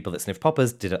people that sniffed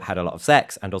poppers had a lot of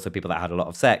sex, and also people that had a lot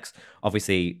of sex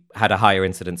obviously had a higher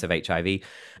incidence of HIV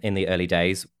in the early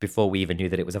days before we even knew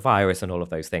that it was a virus and all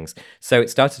of those things. So it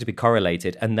started to be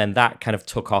correlated, and then that kind of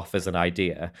took off as an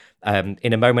idea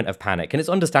in a moment of panic. And it's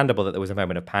understandable that there was a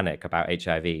moment of panic about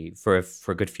HIV for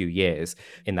a good few years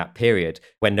in that period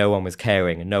when no one was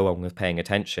caring and no one was paying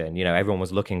attention. Everyone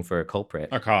was looking for a culprit,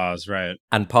 a cause, right?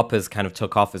 And poppers kind of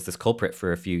took off as this culprit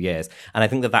for a few years. And I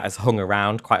think that has hung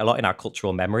around quite a lot in our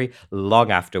cultural memory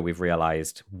long after we've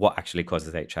realized what actually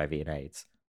causes HIV and AIDS.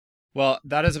 Well,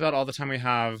 that is about all the time we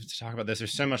have to talk about this.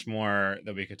 There's so much more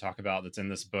that we could talk about that's in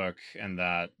this book, and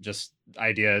that just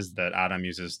ideas that Adam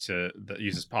uses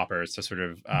poppers to sort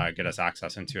of get us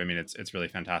access into. I mean, it's really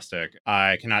fantastic.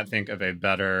 I cannot think of a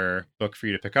better book for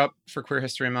you to pick up for Queer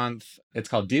History Month. It's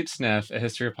called Deep Sniff, A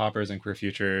History of Poppers and Queer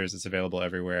Futures. It's available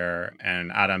everywhere.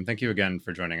 And Adam, thank you again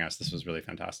for joining us. This was really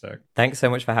fantastic. Thanks so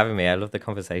much for having me. I love the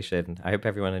conversation. I hope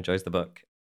everyone enjoys the book.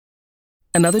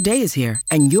 Another day is here,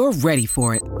 and you're ready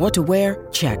for it. What to wear?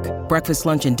 Check. Breakfast,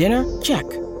 lunch, and dinner? Check.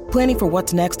 Planning for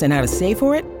what's next and how to save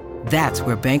for it? That's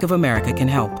where Bank of America can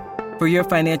help. For your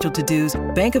financial to-dos,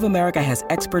 Bank of America has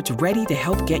experts ready to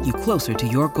help get you closer to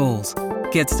your goals.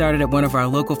 Get started at one of our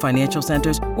local financial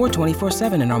centers or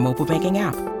 24/7 in our mobile banking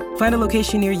app. Find a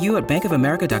location near you at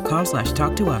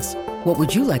bankofamerica.com/talktous. What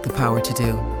would you like the power to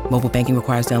do? Mobile banking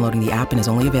requires downloading the app and is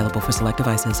only available for select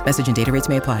devices. Message and data rates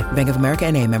may apply. Bank of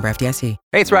America NA, member FDIC.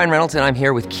 Hey, it's Ryan Reynolds, and I'm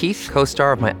here with Keith,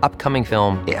 co-star of my upcoming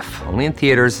film, If, only in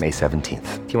theaters May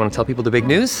 17th. Do you want to tell people the big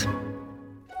news?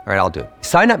 All right, I'll do it.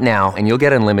 Sign up now and you'll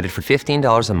get unlimited for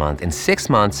 $15 a month and 6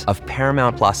 months of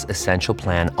Paramount Plus Essential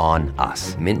Plan on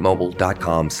us.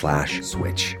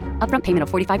 MintMobile.com/switch. Upfront payment of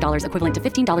 $45 equivalent to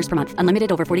 $15 per month.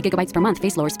 Unlimited over 40 gigabytes per month.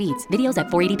 Face lower speeds. Videos at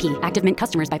 480p. Active Mint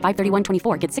customers by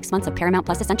 531.24 get 6 months of Paramount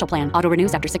Plus Essential Plan. Auto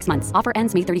renews after 6 months. Offer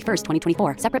ends May 31st,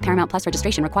 2024. Separate Paramount Plus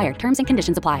registration required. Terms and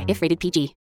conditions apply if rated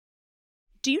PG.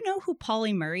 Do you know who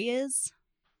Pauli Murray is?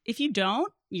 If you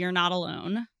don't, you're not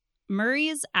alone.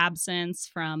 Murray's absence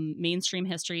from mainstream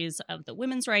histories of the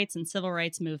women's rights and civil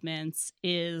rights movements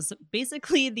is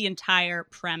basically the entire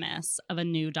premise of a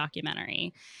new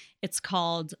documentary. It's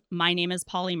called My Name is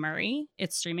Pauli Murray.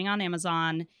 It's streaming on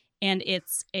Amazon, and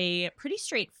it's a pretty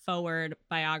straightforward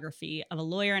biography of a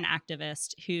lawyer and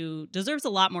activist who deserves a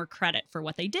lot more credit for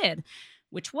what they did,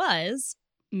 which was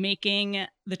making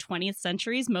the 20th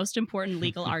century's most important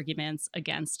legal arguments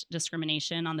against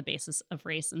discrimination on the basis of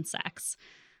race and sex.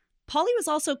 Pauli was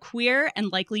also queer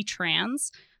and likely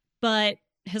trans, but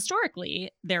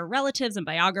historically, their relatives and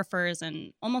biographers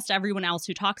and almost everyone else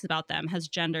who talks about them has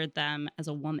gendered them as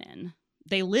a woman.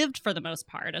 They lived, for the most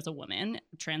part, as a woman.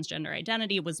 Transgender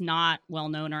identity was not well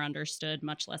known or understood,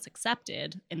 much less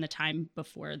accepted in the time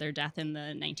before their death in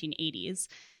the 1980s.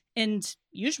 And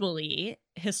usually,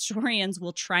 historians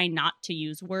will try not to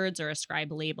use words or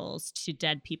ascribe labels to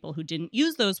dead people who didn't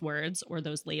use those words or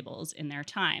those labels in their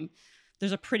time.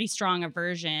 There's a pretty strong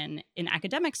aversion in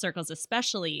academic circles,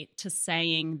 especially, to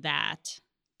saying that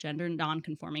gender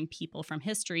nonconforming people from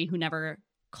history who never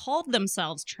called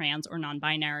themselves trans or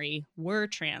non-binary were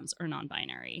trans or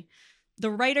non-binary.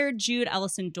 The writer Jude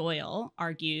Ellison Doyle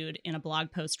argued in a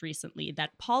blog post recently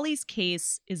that Pauli's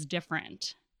case is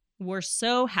different. We're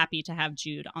so happy to have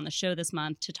Jude on the show this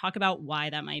month to talk about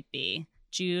why that might be.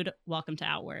 Jude, welcome to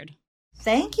Outward.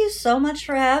 Thank you so much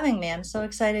for having me. I'm so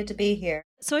excited to be here.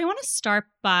 So I want to start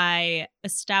by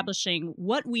establishing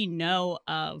what we know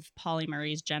of Pauli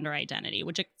Murray's gender identity,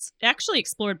 which is actually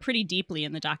explored pretty deeply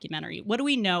in the documentary. What do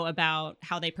we know about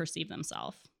how they perceive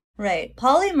themselves? Right.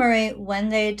 Pauli Murray, when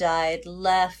they died,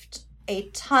 left a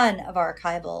ton of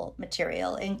archival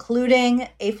material, including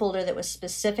a folder that was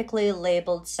specifically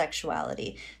labeled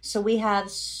sexuality. So we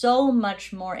have so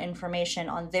much more information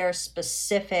on their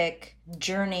specific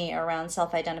journey around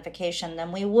self-identification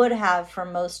than we would have for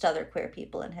most other queer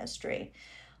people in history.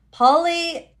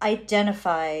 Polly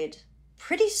identified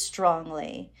pretty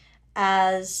strongly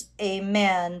as a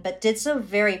man, but did so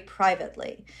very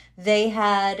privately. They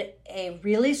had a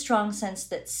really strong sense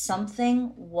that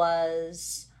something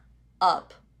was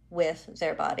up with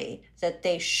their body, that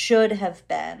they should have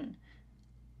been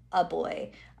a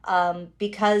boy,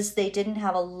 because they didn't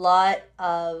have a lot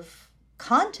of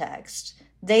context.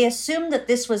 They assumed that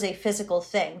this was a physical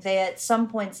thing. They at some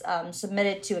points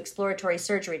submitted to exploratory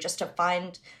surgery just to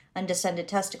find undescended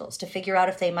testicles, to figure out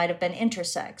if they might have been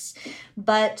intersex.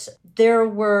 But there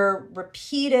were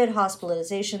repeated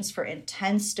hospitalizations for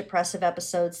intense depressive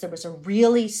episodes. There was a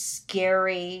really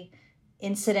scary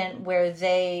incident where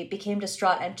they became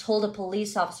distraught and told a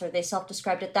police officer, they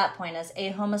self-described at that point as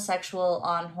a homosexual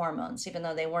on hormones, even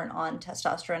though they weren't on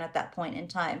testosterone at that point in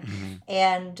time. Mm-hmm.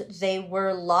 And they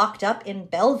were locked up in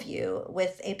Bellevue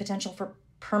with a potential for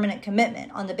permanent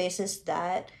commitment on the basis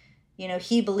that, you know,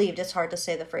 he believed, it's hard to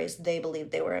say the phrase, they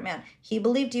believed they were a man. He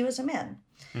believed he was a man.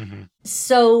 Mm-hmm.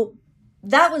 So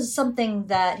that was something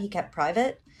that he kept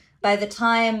private. By the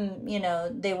time, you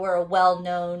know, they were a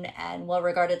well-known and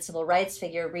well-regarded civil rights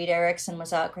figure, Reed Erickson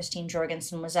was out, Christine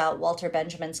Jorgensen was out, Walter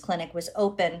Benjamin's clinic was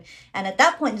open. And at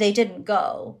that point, they didn't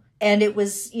go. And it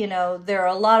was, you know, there are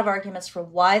a lot of arguments for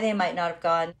why they might not have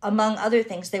gone. Among other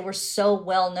things, they were so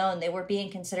well-known. They were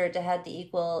being considered to head the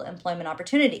Equal Employment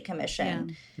Opportunity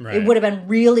Commission. Yeah. Right. It would have been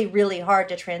really, really hard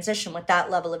to transition with that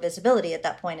level of visibility at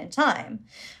that point in time.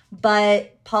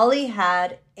 But Polly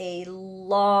had a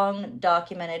long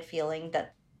documented feeling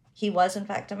that he was, in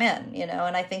fact, a man, you know,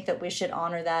 and I think that we should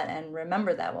honor that and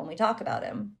remember that when we talk about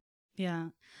him. Yeah.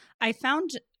 I found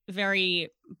very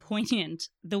poignant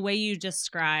the way you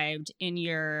described in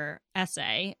your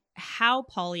essay how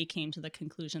Polly came to the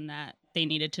conclusion that they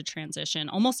needed to transition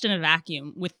almost in a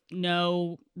vacuum with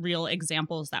no real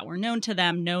examples that were known to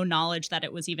them, no knowledge that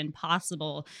it was even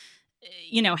possible.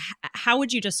 You know, how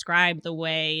would you describe the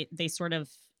way they sort of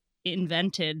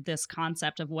invented this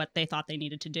concept of what they thought they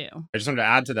needed to do? I just wanted to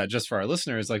add to that, just for our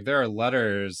listeners, like there are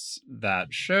letters that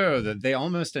show that they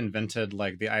almost invented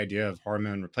like the idea of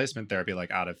hormone replacement therapy, like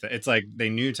out of it's like they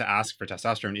knew to ask for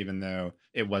testosterone even though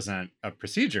it wasn't a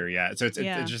procedure yet. So it's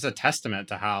just a testament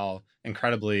to how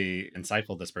incredibly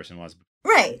insightful this person was.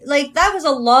 Right. Like that was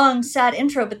a long, sad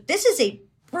intro, but this is a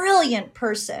brilliant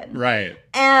person. Right.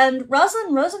 And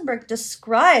Rosalind Rosenberg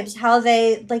describes how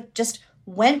they like just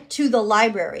went to the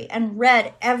library and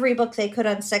read every book they could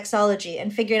on sexology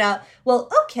and figured out, well,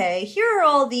 okay, here are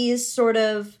all these sort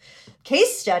of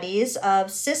case studies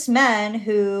of cis men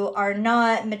who are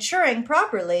not maturing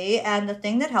properly, and the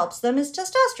thing that helps them is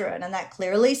testosterone, and that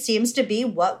clearly seems to be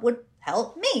what would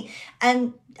help me.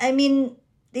 And I mean,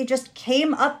 they just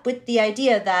came up with the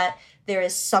idea that there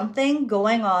is something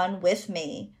going on with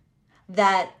me,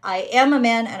 that I am a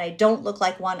man and I don't look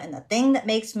like one, and the thing that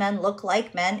makes men look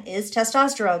like men is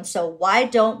testosterone. So why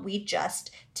don't we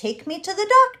just take me to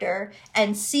the doctor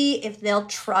and see if they'll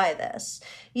try this?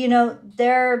 You know,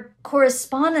 their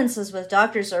correspondences with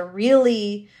doctors are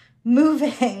really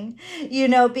moving, you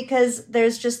know, because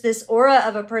there's just this aura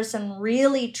of a person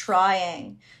really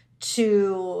trying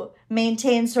to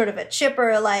maintain sort of a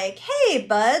chipper, like, hey,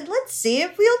 bud, let's see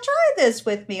if we'll try this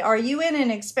with me. Are you in an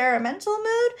experimental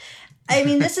mood? I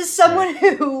mean, this is someone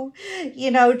who,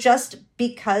 you know, just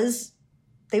because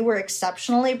they were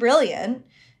exceptionally brilliant,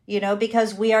 you know,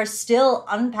 because we are still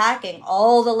unpacking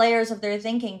all the layers of their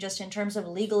thinking just in terms of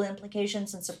legal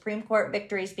implications and Supreme Court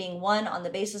victories being won on the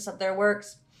basis of their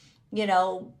works, you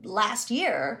know, last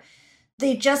year.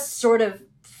 They just sort of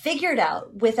figured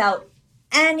out without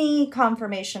any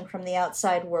confirmation from the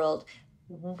outside world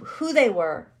who they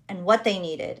were and what they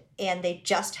needed. And they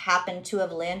just happened to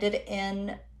have landed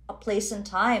in a place and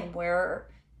time where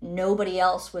nobody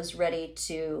else was ready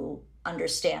to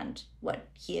understand what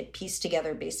he had pieced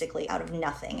together basically out of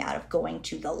nothing, out of going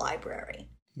to the library.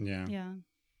 Yeah.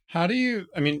 How do you,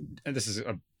 I mean, this is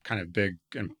a kind of big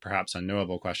and perhaps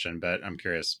unknowable question, but I'm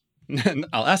curious.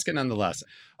 I'll ask it nonetheless.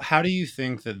 How do you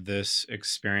think that this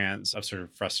experience of sort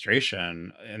of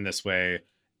frustration in this way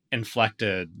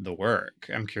inflected the work?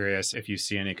 I'm curious if you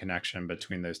see any connection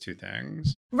between those two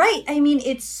things. Right. I mean,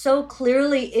 it's so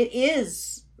clearly, it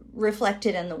is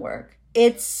reflected in the work.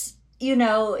 It's, you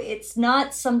know, it's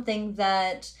not something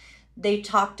that they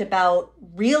talked about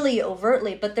really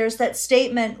overtly. But there's that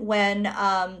statement when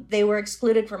they were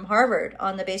excluded from Harvard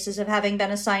on the basis of having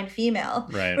been assigned female.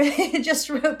 Right. They just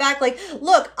wrote back like,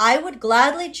 look, I would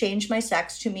gladly change my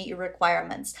sex to meet your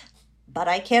requirements, but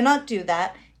I cannot do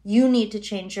that. You need to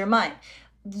change your mind.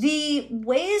 The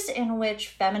ways in which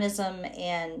feminism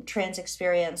and trans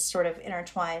experience sort of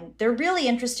intertwine, they're really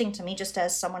interesting to me, just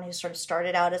as someone who sort of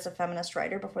started out as a feminist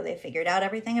writer before they figured out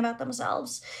everything about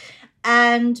themselves.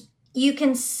 And you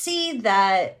can see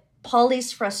that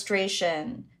Polly's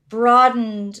frustration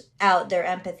broadened out their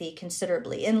empathy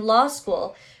considerably. In law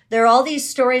school, there are all these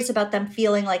stories about them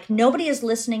feeling like nobody is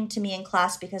listening to me in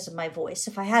class because of my voice.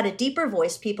 If I had a deeper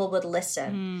voice, people would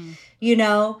listen. You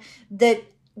know, that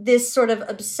this sort of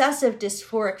obsessive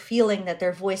dysphoric feeling that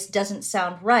their voice doesn't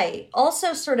sound right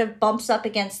also sort of bumps up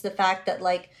against the fact that,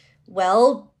 like,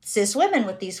 well, cis women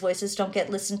with these voices don't get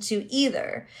listened to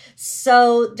either.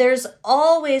 So there's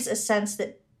always a sense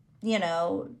that, you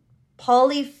know,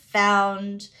 Polly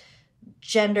found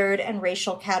gendered and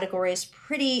racial categories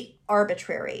pretty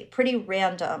arbitrary, pretty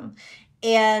random,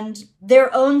 and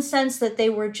their own sense that they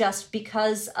were just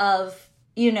because of,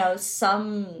 you know,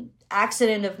 some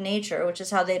accident of nature, which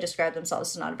is how they describe themselves.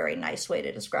 It's not a very nice way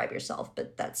to describe yourself,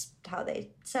 but that's how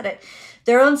they said it.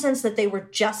 Their own sense that they were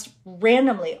just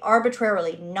randomly,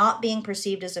 arbitrarily not being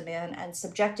perceived as a man and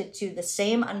subjected to the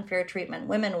same unfair treatment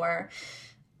women were.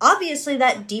 Obviously,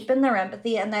 that deepened their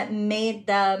empathy, and that made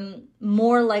them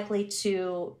more likely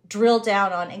to drill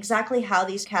down on exactly how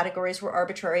these categories were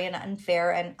arbitrary and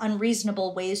unfair and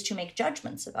unreasonable ways to make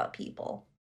judgments about people.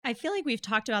 I feel like we've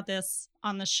talked about this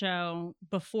on the show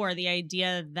before, the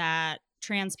idea that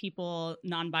trans people,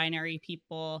 non-binary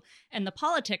people, and the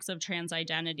politics of trans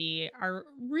identity are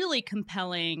really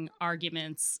compelling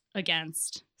arguments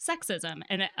against sexism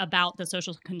and about the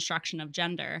social construction of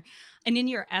gender. And in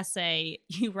your essay,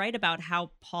 you write about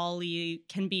how Polly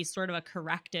can be sort of a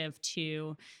corrective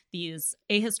to these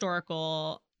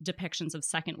ahistorical depictions of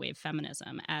second wave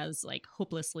feminism as like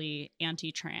hopelessly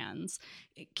anti-trans.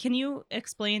 Can you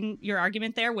explain your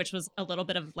argument there, which was a little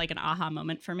bit of like an aha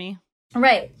moment for me?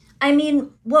 Right. I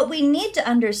mean, what we need to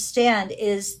understand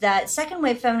is that second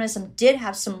wave feminism did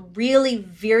have some really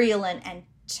virulent and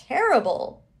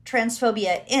terrible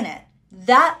transphobia in it.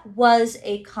 That was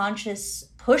a conscious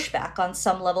pushback on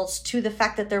some levels to the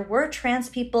fact that there were trans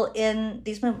people in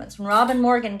these movements. When Robin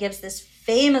Morgan gives this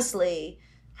famously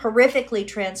horrifically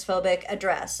transphobic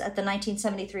address at the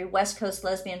 1973 West Coast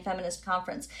Lesbian Feminist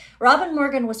Conference, Robin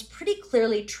Morgan was pretty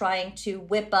clearly trying to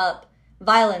whip up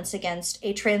violence against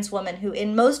a trans woman who,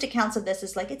 in most accounts of this,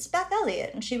 is like, it's Beth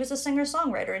Elliott, and she was a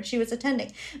singer-songwriter, and she was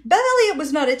attending. Beth Elliott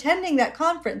was not attending that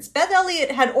conference. Beth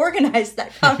Elliott had organized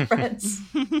that conference.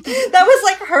 That was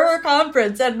like her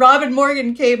conference, and Robin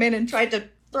Morgan came in and tried to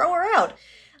throw her out.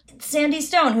 Sandy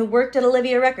Stone, who worked at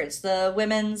Olivia Records, the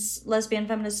women's lesbian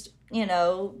feminist, you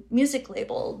know, music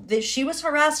label, she was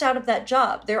harassed out of that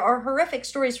job. There are horrific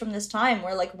stories from this time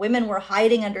where, like, women were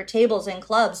hiding under tables in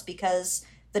clubs because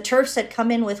the TERFs had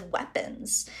come in with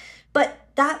weapons. But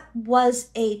that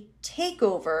was a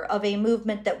takeover of a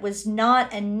movement that was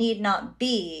not and need not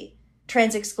be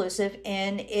trans exclusive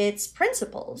in its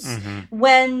principles. Mm-hmm.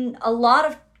 When a lot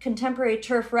of contemporary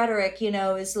TERF rhetoric, you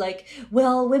know, is like,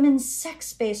 well, women's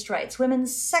sex-based rights,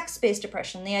 women's sex-based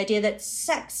oppression, the idea that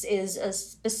sex is a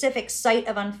specific site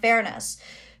of unfairness.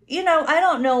 You know, I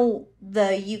don't know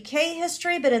the UK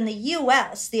history, but in the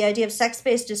US, the idea of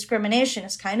sex-based discrimination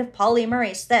is kind of Pauli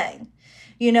Murray's thing.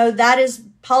 You know, that is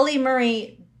Pauli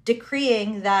Murray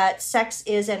decreeing that sex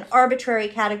is an arbitrary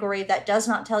category that does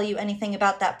not tell you anything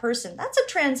about that person. That's a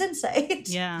trans insight.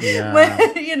 Yeah.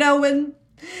 When, you know, when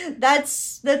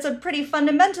that's a pretty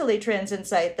fundamentally trans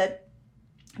insight, that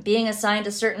being assigned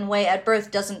a certain way at birth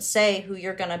doesn't say who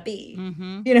you're going to be.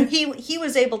 Mm-hmm. You know, he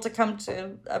was able to come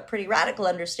to a pretty radical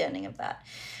understanding of that.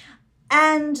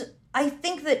 And I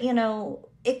think that, you know,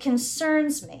 it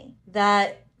concerns me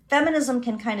that feminism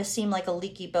can kind of seem like a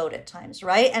leaky boat at times,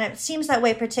 right? And it seems that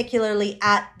way particularly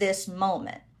at this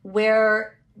moment,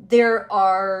 where there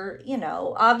are, you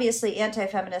know, obviously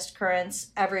anti-feminist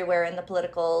currents everywhere in the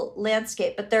political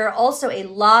landscape, but there are also a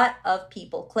lot of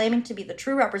people claiming to be the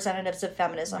true representatives of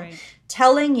feminism, right,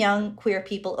 telling young queer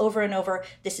people over and over,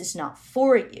 this is not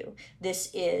for you.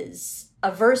 This is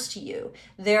averse to you.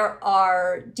 There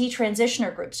are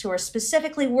detransitioner groups who are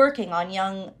specifically working on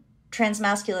young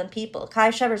transmasculine people.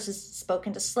 Kai Shevers has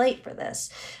spoken to Slate for this,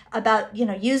 about, you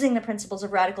know, using the principles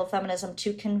of radical feminism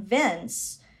to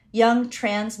convince young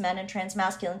trans men and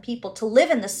transmasculine people to live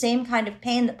in the same kind of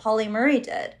pain that Pauli Murray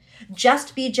did,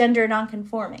 Just be gender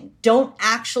nonconforming. Don't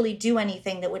actually do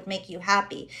anything that would make you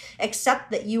happy,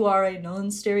 except that you are a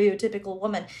non-stereotypical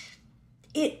woman.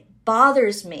 It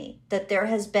bothers me that there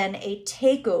has been a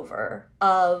takeover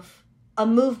of a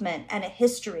movement and a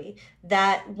history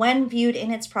that, when viewed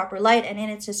in its proper light and in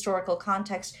its historical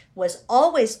context, was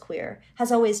always queer,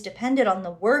 has always depended on the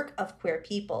work of queer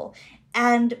people,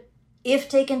 and if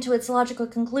taken to its logical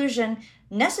conclusion,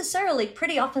 necessarily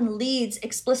pretty often leads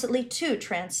explicitly to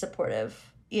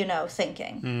trans-supportive,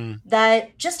 thinking.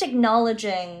 That just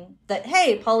acknowledging that,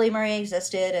 hey, Pauli Murray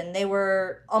existed and they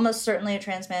were almost certainly a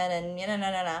trans man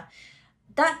and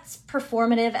that's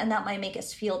performative, and that might make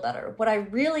us feel better. What I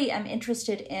really am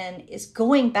interested in is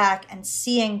going back and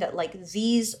seeing that,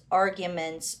 these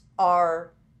arguments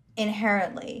are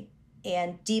inherently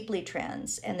and deeply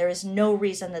trans, and there is no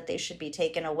reason that they should be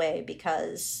taken away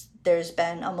because there's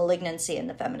been a malignancy in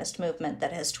the feminist movement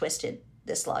that has twisted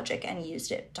this logic and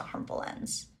used it to harmful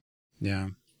ends. Yeah.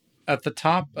 At the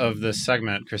top of this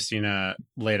segment, Christina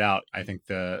laid out, I think,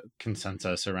 the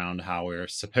consensus around how we're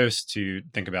supposed to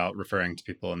think about referring to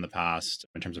people in the past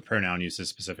in terms of pronoun uses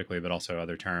specifically, but also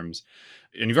other terms.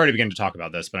 And you've already begun to talk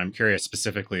about this, but I'm curious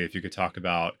specifically if you could talk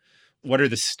about what are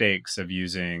the stakes of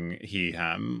using he,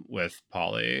 him with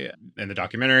Pauli in the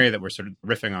documentary that we're sort of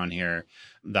riffing on here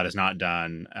that is not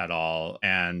done at all.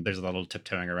 And there's a little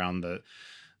tiptoeing around the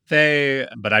they,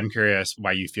 but I'm curious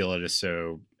why you feel it is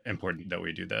so important that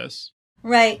we do this.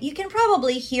 Right. You can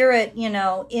probably hear it,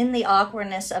 in the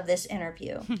awkwardness of this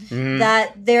interview,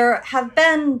 that there have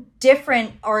been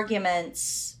different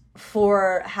arguments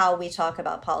for how we talk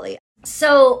about Pauli.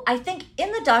 So I think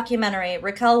in the documentary,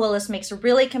 Raquel Willis makes a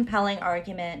really compelling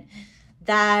argument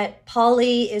that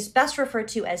Pauli is best referred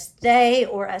to as they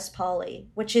or as Pauli,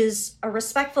 which is a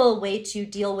respectful way to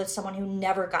deal with someone who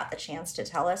never got the chance to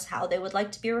tell us how they would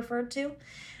like to be referred to.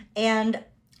 And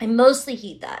I mostly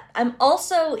heed that. I'm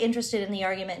also interested in the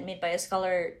argument made by a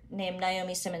scholar named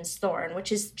Naomi Simmons Thorne,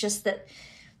 which is just that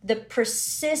the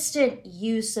persistent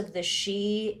use of the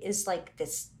she is like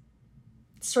this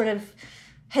sort of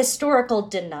historical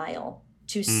denial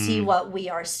to see what we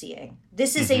are seeing.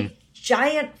 This is a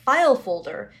giant file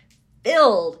folder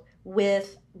filled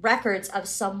with records of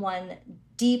someone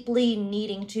deeply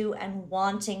needing to and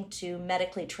wanting to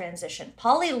medically transition.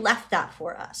 Pauli left that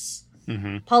for us.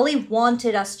 Pauli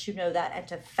wanted us to know that and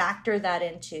to factor that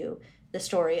into the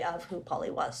story of who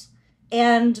Pauli was.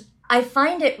 And I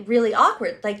find it really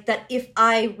awkward, that if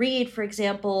I read, for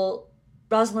example,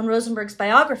 Rosalind Rosenberg's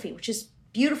biography, which is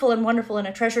beautiful and wonderful and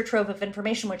a treasure trove of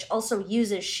information, which also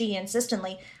uses she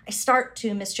insistently, I start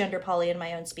to misgender Pauli in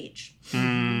my own speech,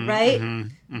 right?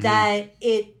 That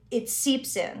it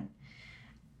seeps in.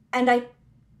 And I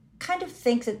kind of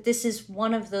think that this is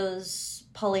one of those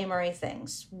Pauli Murray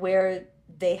things where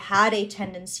they had a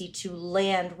tendency to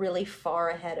land really far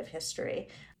ahead of history.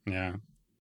 Yeah.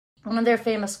 One of their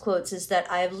famous quotes is that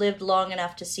I have lived long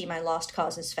enough to see my lost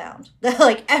causes found.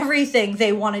 That everything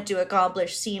they wanted to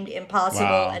accomplish seemed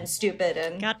impossible and stupid.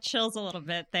 And got chills a little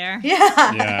bit there.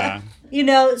 Yeah.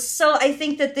 So I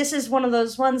think that this is one of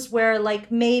those ones where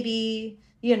maybe,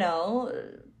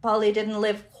 Pauli didn't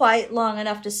live quite long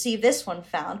enough to see this one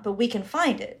found, but we can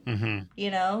find it.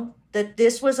 That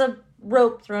this was a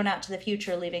rope thrown out to the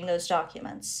future, leaving those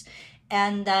documents.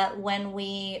 And that when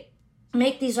we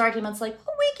make these arguments we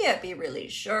can't be really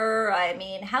sure. I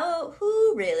mean,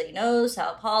 who really knows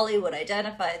how Pauli would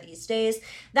identify these days?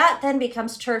 That then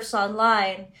becomes TERFs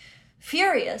online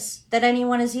furious that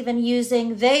anyone is even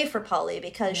using they for Pauli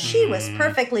because she was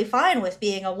perfectly fine with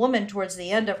being a woman towards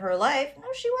the end of her life. No,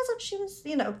 she wasn't. She was,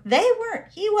 they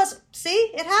weren't. He wasn't.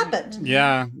 See, it happened.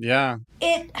 Yeah.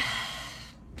 It,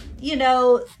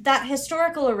 that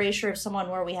historical erasure of someone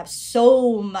where we have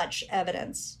so much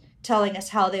evidence telling us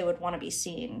how they would want to be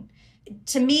seen.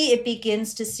 To me, it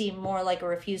begins to seem more like a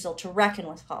refusal to reckon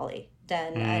with Pauli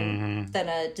than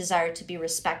a desire to be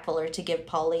respectful or to give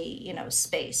Pauli,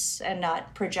 space and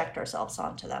not project ourselves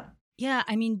onto them. Yeah,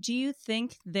 I mean, do you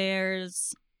think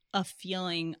there's a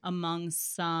feeling among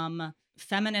some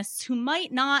feminists who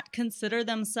might not consider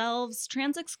themselves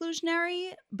trans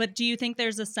exclusionary, but do you think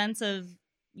there's a sense of,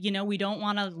 we don't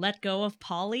want to let go of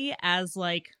Pauli as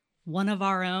one of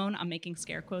our own? I'm making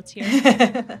scare quotes here.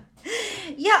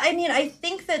 Yeah, I mean, I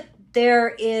think that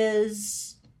there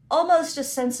is almost a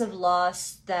sense of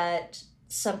loss that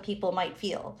some people might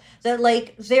feel. That,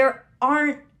 there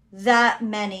aren't that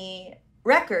many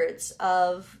records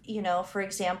of, for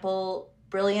example,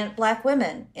 brilliant Black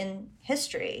women in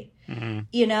history,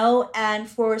 and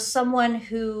for someone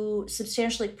who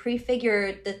substantially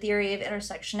prefigured the theory of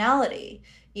intersectionality,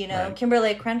 You know, Right.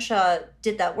 Kimberly Crenshaw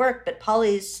did that work, but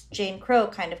Polly's Jane Crow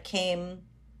kind of came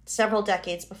several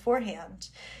decades beforehand.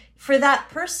 For that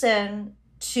person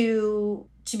to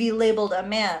be labeled a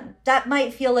man, that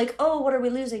might feel like, oh, what are we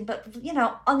losing? But, you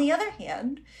know, on the other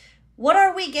hand, what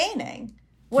are we gaining?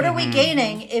 What are we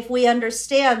gaining if we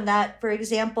understand that, for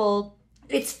example,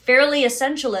 it's fairly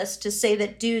essentialist to say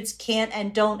that dudes can't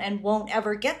and don't and won't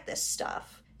ever get this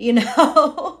stuff, you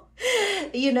know?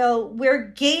 You know, we're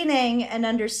gaining an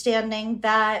understanding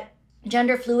that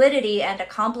gender fluidity and a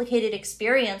complicated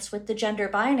experience with the gender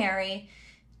binary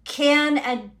can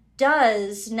and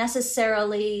does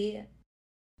necessarily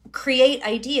create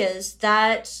ideas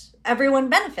that everyone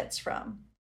benefits from.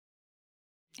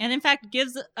 And in fact,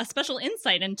 gives a special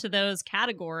insight into those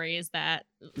categories that,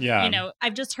 Yeah. you know,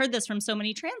 I've just heard this from so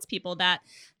many trans people, that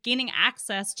gaining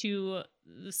access to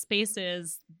the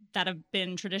spaces that have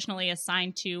been traditionally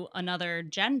assigned to another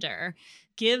gender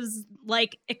gives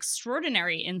like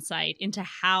extraordinary insight into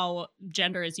how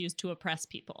gender is used to oppress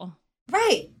people.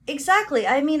 Right, exactly.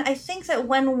 I mean, I think that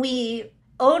when we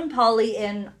own Polly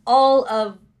in all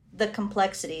of the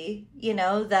complexity, you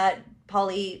know, that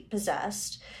Polly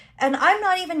possessed, and I'm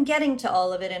not even getting to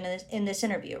all of it in this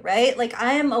interview, right? Like,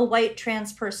 I am a white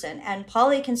trans person, and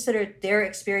Polly considered their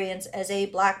experience as a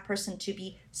Black person to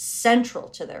be central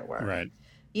to their work. Right.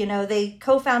 You know, they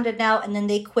co-founded Now, and then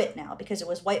they quit Now because it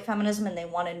was white feminism and they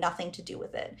wanted nothing to do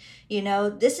with it. You know,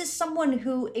 this is someone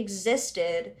who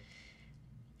existed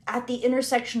at the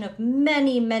intersection of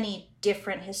many, many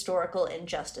different historical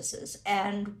injustices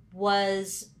and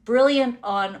was brilliant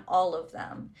on all of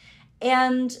them.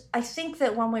 And I think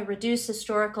that when we reduce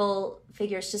historical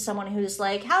figures to someone who's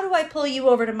like, how do I pull you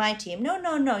over to my team?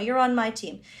 No, you're on my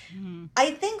team. Mm-hmm.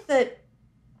 I think that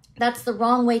that's the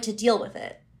wrong way to deal with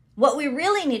it. What we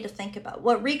really need to think about,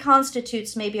 what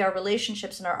reconstitutes maybe our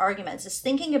relationships and our arguments, is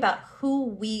thinking about who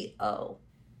we owe,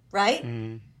 right?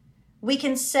 Mm. We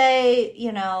can say,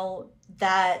 you know,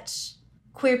 that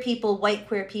queer people, white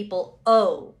queer people,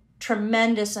 owe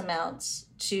tremendous amounts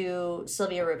to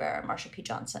Sylvia Rivera, Marsha P.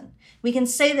 Johnson. We can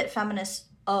say that feminists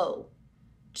owe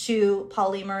to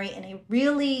Pauli Murray in a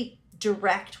really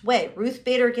direct way. Ruth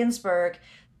Bader Ginsburg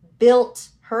built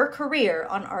her career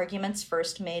on arguments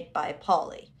first made by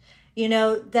Pauli. You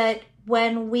know, that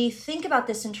when we think about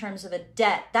this in terms of a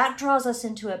debt, that draws us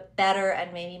into a better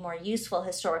and maybe more useful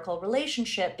historical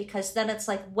relationship, because then it's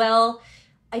like, well,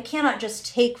 I cannot just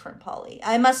take from Pauli.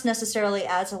 I must necessarily,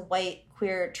 as a white,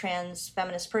 queer, trans,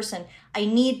 feminist person, I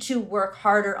need to work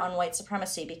harder on white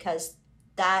supremacy, because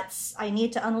I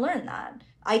need to unlearn that.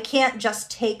 I can't just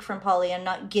take from Pauli and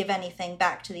not give anything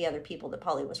back to the other people that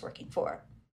Pauli was working for.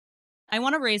 I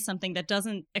want to raise something that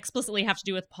doesn't explicitly have to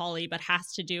do with Pauli, but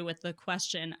has to do with the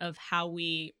question of how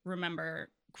we remember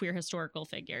queer historical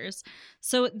figures.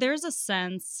 So there's a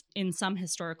sense in some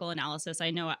historical analysis,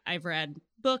 I know I've read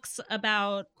books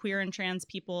about queer and trans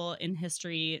people in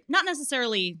history, not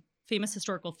necessarily famous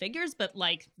historical figures, but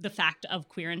like the fact of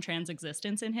queer and trans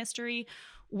existence in history,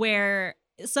 where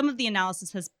some of the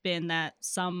analysis has been that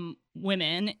some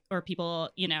women or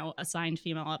people, you know, assigned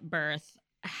female at birth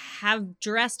have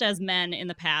dressed as men in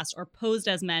the past or posed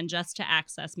as men just to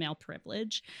access male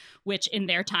privilege, which in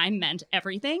their time meant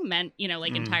everything, meant, you know,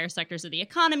 like entire sectors of the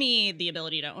economy, the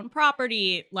ability to own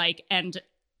property, like, and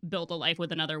build a life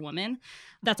with another woman.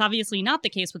 That's obviously not the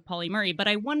case with Pauli Murray, but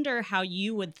I wonder how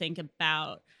you would think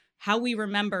about how we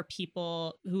remember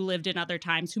people who lived in other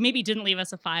times, who maybe didn't leave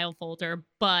us a file folder,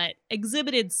 but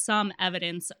exhibited some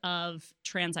evidence of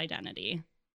trans identity.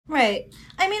 Right.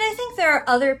 I mean, I think there are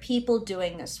other people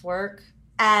doing this work,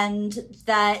 and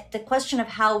that the question of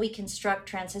how we construct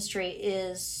trans history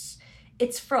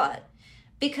it's fraught.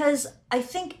 Because I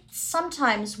think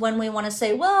sometimes when we want to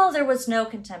say, well, there was no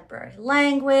contemporary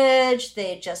language,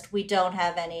 we don't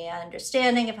have any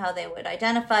understanding of how they would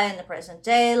identify in the present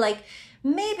day, like,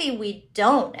 maybe we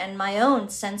don't. And my own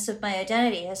sense of my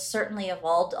identity has certainly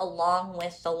evolved along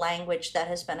with the language that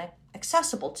has been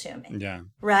accessible to me. Yeah.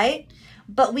 Right?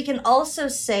 But we can also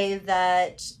say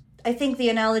that I think the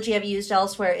analogy I've used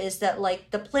elsewhere is that, like,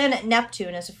 the planet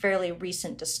Neptune is a fairly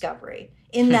recent discovery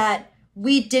in that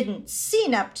we didn't see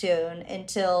Neptune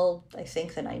until, I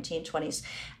think, the 1920s.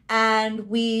 And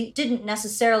we didn't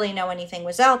necessarily know anything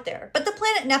was out there. But the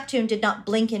planet Neptune did not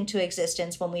blink into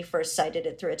existence when we first sighted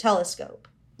it through a telescope,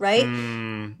 right?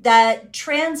 That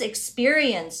trans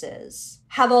experiences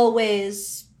have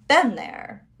always been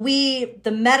there.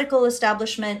 The medical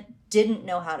establishment didn't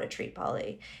know how to treat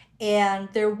Pauli. And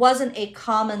there wasn't a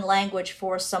common language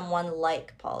for someone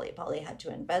like Polly. Polly had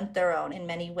to invent their own in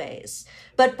many ways.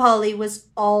 But Polly was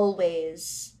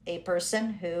always a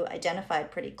person who identified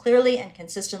pretty clearly and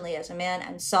consistently as a man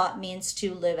and sought means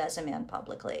to live as a man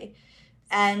publicly.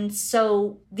 And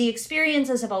so the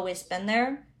experiences have always been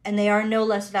there, and they are no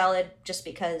less valid just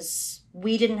because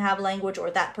we didn't have language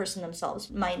or that person themselves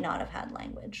might not have had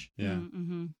language. Yeah.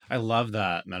 Mm-hmm. I love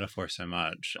that metaphor so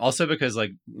much. Also because,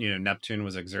 like, Neptune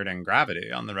was exerting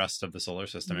gravity on the rest of the solar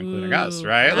system, including us,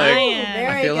 right? Like,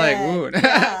 I feel good. like,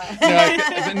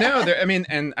 yeah.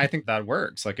 And I think that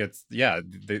works. Like, it's,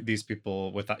 these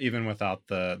people, even without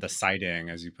the sighting,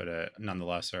 as you put it,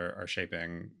 nonetheless are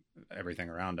shaping everything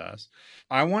around us.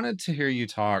 I wanted to hear you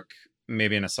talk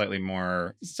maybe in a slightly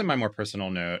more personal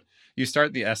note. You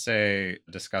start the essay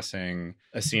discussing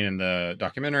a scene in the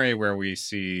documentary where we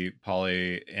see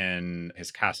Polly in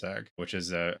his cassock, which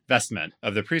is a vestment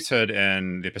of the priesthood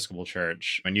in the Episcopal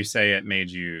Church. When you say it made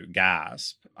you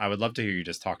gasp, I would love to hear you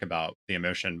just talk about the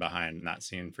emotion behind that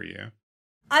scene for you.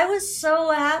 I was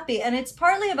so happy, and it's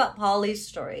partly about Polly's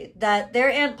story, that their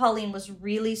Aunt Pauline was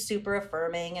really super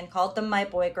affirming and called them my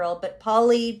boy girl, but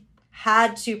Polly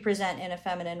had to present in a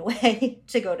feminine way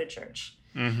to go to church.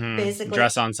 Mm-hmm. Basically,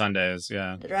 dress on Sundays,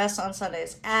 yeah. Dress on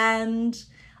Sundays. And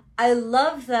I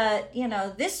love that,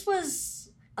 this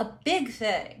was a big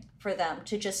thing for them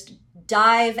to just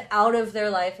dive out of their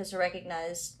life as a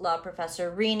recognized law professor.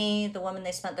 Renee, the woman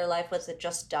they spent their life with, that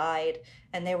just died,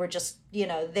 and they were just,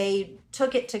 they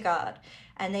took it to God.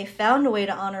 And they found a way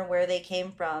to honor where they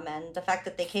came from and the fact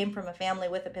that they came from a family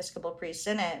with Episcopal priests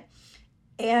in it.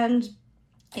 And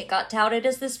it got touted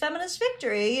as this feminist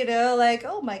victory, like,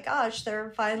 oh my gosh,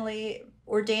 they're finally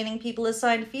ordaining people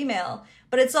assigned female.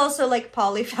 But it's also like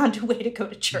Polly found a way to go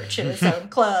to church in his own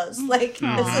clothes. Like,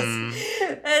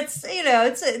 it's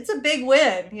a big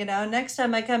win. Next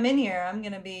time I come in here, I'm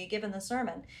going to be given the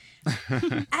sermon.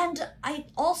 And I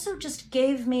also just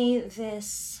gave me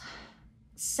this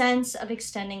sense of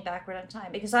extending backward in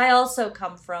time, because I also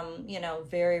come from,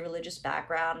 very religious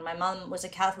background. My mom was a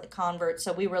Catholic convert,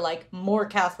 so we were like more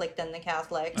Catholic than the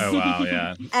Catholics. Oh, wow,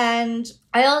 yeah. And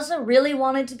I also really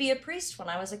wanted to be a priest when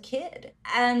I was a kid.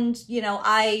 And,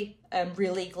 I am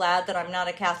really glad that I'm not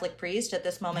a Catholic priest at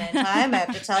this moment in time, I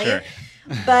have to tell you.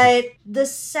 But the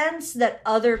sense that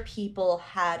other people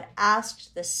had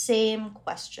asked the same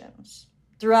questions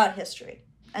throughout history,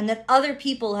 and that other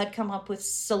people had come up with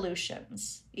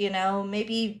solutions,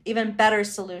 maybe even better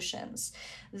solutions.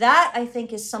 That, I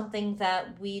think, is something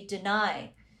that we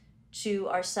deny to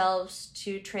ourselves,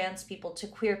 to trans people, to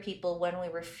queer people, when we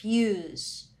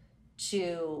refuse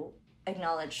to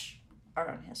acknowledge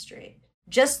our own history.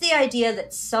 Just the idea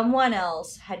that someone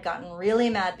else had gotten really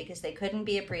mad because they couldn't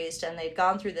be a priest, and they'd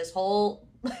gone through this whole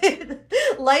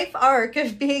life arc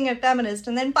of being a feminist,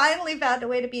 and then finally found a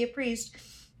way to be a priest.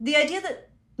 The idea that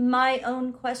my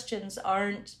own questions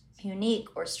aren't unique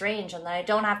or strange, and that I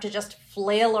don't have to just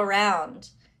flail around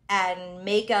and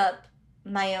make up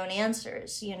my own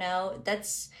answers,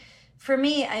 that's, for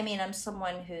me, I'm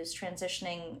someone who's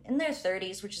transitioning in their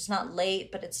 30s, which is not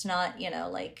late, but it's not,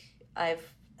 like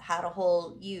I've had a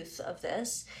whole youth of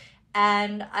this.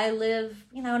 And I live,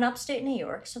 in upstate New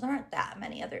York, so there aren't that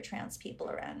many other trans people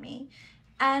around me.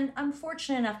 And I'm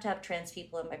fortunate enough to have trans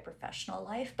people in my professional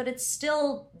life, but it's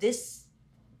still this,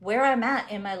 where I'm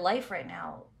at in my life right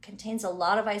now contains a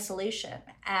lot of isolation.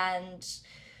 And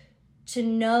to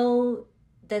know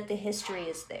that the history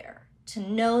is there, to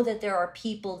know that there are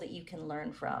people that you can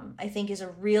learn from, I think is a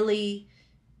really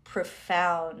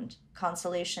profound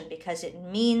consolation, because it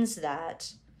means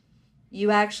that you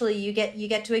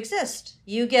get to exist.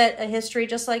 You get a history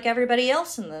just like everybody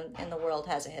else in the world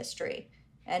has a history,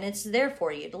 and it's there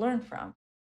for you to learn from.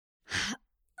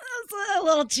 A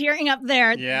little tearing up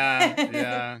there.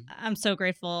 Yeah. I'm so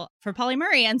grateful for Polly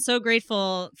Murray, and so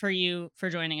grateful for you for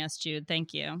joining us, Jude.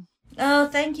 Thank you. Oh,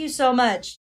 thank you so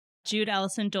much. Jude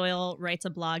Ellison Doyle writes a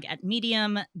blog at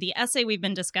Medium. The essay we've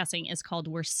been discussing is called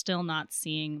 "We're Still Not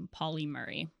Seeing Polly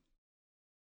Murray."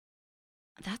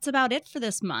 That's about it for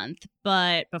this month.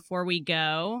 But before we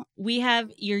go, we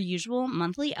have your usual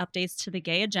monthly updates to the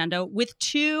gay agenda with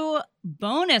 2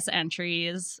 bonus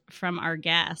entries from our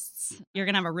guests. You're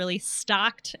going to have a really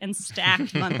stocked and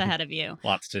stacked month ahead of you.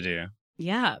 Lots to do.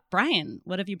 Yeah. Brian,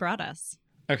 what have you brought us?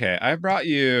 Okay, I brought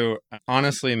you,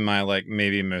 honestly, my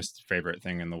maybe most favorite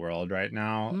thing in the world right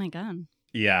now. Oh my God.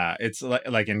 Yeah, it's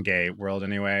like in gay world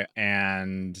anyway.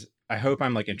 And I hope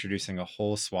I'm introducing a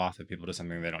whole swath of people to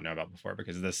something they don't know about before,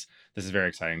 because this is very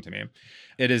exciting to me.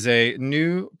 It is a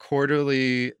new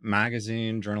quarterly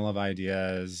magazine, Journal of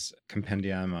Ideas,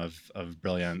 compendium of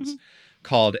brilliance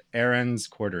called Errands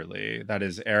Quarterly. That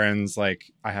is errands,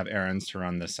 like I have errands to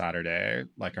run this Saturday,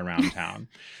 like around town.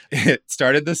 It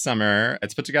started this summer.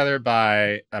 It's put together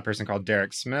by a person called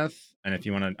Derek Smith. And if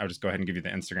you want to, I'll just go ahead and give you the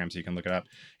Instagram so you can look it up.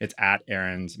 It's at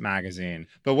Errands Magazine.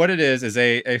 But what it is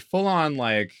a full-on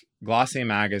like glossy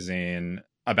magazine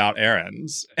about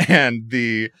errands. And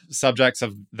the subjects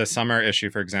of the summer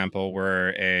issue, for example,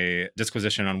 were a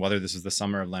disquisition on whether this is the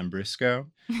summer of Lambrusco.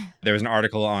 There was an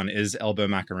article on is elbow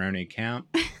macaroni camp.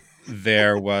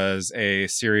 There was a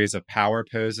series of power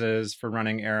poses for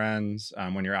running errands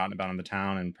when you're out and about in the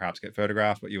town and perhaps get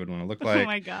photographed, what you would want to look like. Oh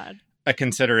my God. A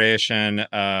consideration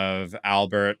of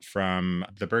Albert from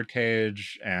The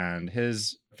Birdcage and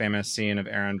his famous scene of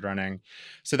errand running.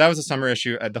 So that was a summer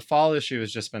issue. The fall issue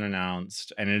has just been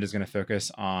announced, and it is going to focus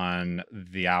on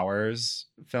The Hours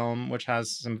film, which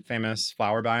has some famous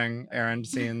flower buying errand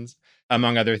scenes,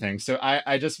 among other things. So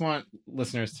I just want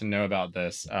listeners to know about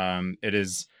this. It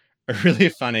is a really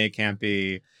funny,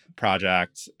 campy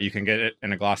project. You can get it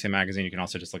in a glossy magazine. You can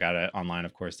also just look at it online,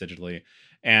 of course, digitally.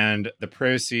 And the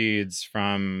proceeds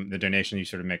from the donation you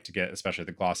sort of make to get, especially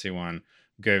the glossy one,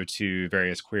 go to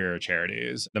various queer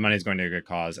charities. The money is going to a good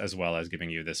cause, as well as giving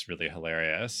you this really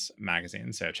hilarious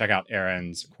magazine. So check out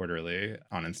Errands Quarterly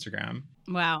on Instagram.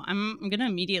 Wow. I'm going to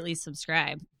immediately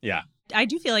subscribe. Yeah. I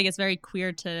do feel like it's very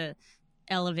queer to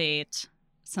elevate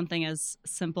something as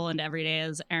simple and everyday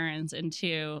as errands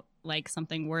into like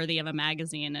something worthy of a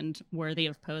magazine and worthy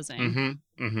of posing.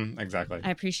 Exactly.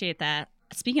 I appreciate that.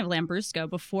 Speaking of Lambrusco,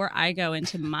 before I go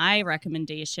into my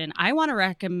recommendation, I want to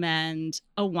recommend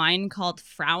a wine called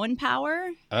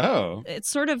Frauenpower. Oh. It's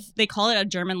sort of, they call it a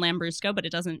German Lambrusco, but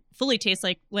it doesn't fully taste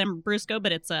like Lambrusco,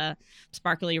 but it's a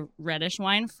sparkly reddish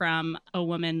wine from a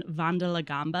woman, Vanda La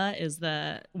Gamba is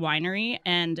the winery.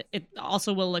 And it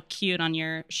also will look cute on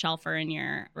your shelf or in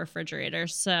your refrigerator.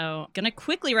 So I'm going to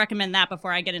quickly recommend that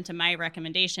before I get into my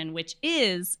recommendation, which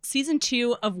is season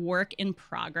 2 of Work in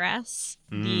Progress,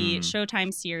 the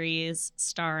Showtime series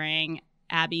starring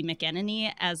Abby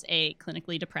McEnany as a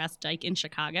clinically depressed dyke in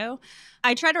Chicago.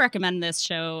 I try to recommend this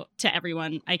show to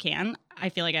everyone I can. I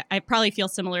feel like I probably feel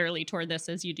similarly toward this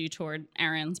as you do toward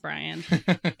Errands, Brian,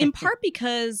 in part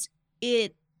because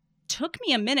it took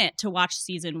me a minute to watch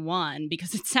season 1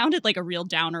 because it sounded like a real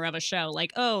downer of a show.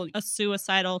 Like, oh, a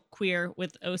suicidal queer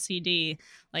with OCD,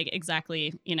 like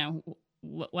exactly, you know,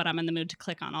 what I'm in the mood to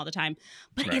click on all the time.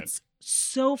 But Right. It's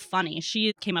so funny.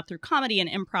 She came up through comedy and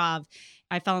improv.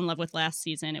 I fell in love with last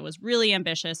season. It was really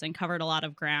ambitious and covered a lot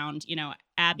of ground. You know,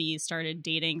 Abby started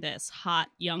dating this hot,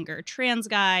 younger trans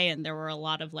guy, and there were a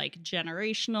lot of like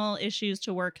generational issues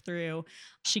to work through.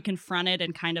 She confronted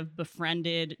and kind of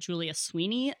befriended Julia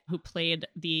Sweeney, who played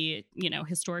the, you know,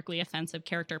 historically offensive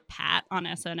character Pat on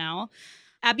SNL.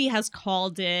 Abby has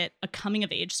called it a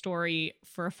coming-of-age story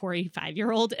for a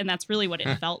 45-year-old, and that's really what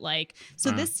it felt like.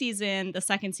 So this season, the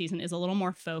second season, is a little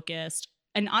more focused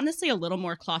and honestly a little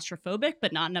more claustrophobic,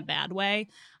 but not in a bad way,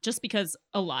 just because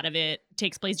a lot of it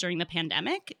takes place during the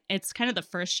pandemic. It's kind of the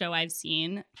first show I've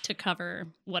seen to cover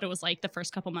what it was like the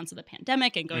first couple months of the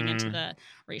pandemic and going into the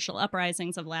racial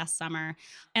uprisings of last summer.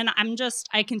 And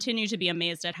I continue to be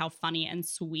amazed at how funny and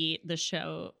sweet the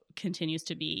show continues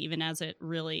to be, even as it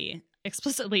really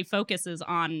explicitly focuses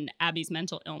on Abby's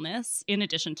mental illness, in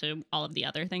addition to all of the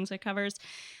other things it covers.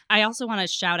 I also want to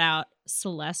shout out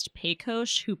Celeste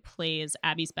Paykosh, who plays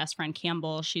Abby's best friend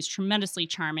Campbell. She's tremendously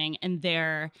charming, and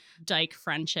their dyke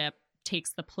friendship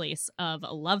takes the place of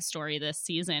a love story this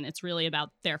season. It's really about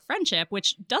their friendship,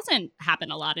 which doesn't happen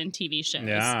a lot in TV shows.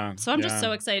 Yeah, so I'm just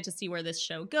so excited to see where this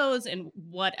show goes and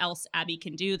what else Abby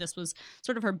can do. This was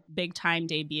sort of her big time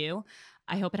debut.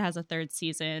 I hope it has a third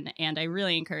season, and I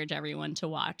really encourage everyone to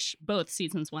watch both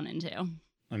seasons 1 and 2.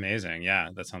 Amazing. Yeah,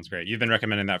 that sounds great. You've been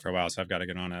recommending that for a while, so I've got to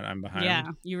get on it. I'm behind. Yeah,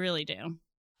 you really do.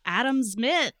 Adam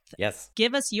Smith. Yes.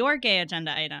 Give us your gay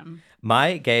agenda item.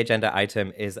 My gay agenda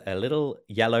item is a little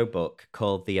yellow book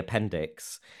called The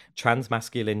Appendix,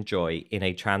 Transmasculine Joy in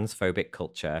a Transphobic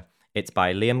Culture. It's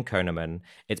by Liam Koneman.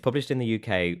 It's published in the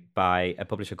UK by a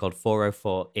publisher called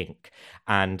 404 Inc.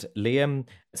 And Liam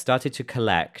started to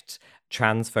collect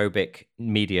transphobic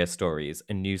media stories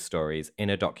and news stories in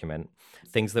a document,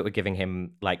 things that were giving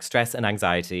him like stress and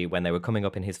anxiety when they were coming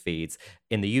up in his feeds.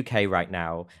 In the UK right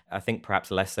now, I think perhaps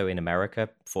less so in America,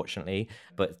 fortunately,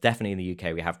 but definitely in the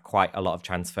UK, we have quite a lot of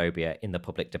transphobia in the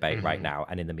public debate right now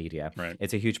and in the media. Right.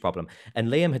 It's a huge problem. And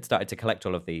Liam had started to collect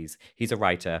all of these. He's a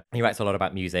writer. He writes a lot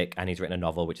about music, and he's written a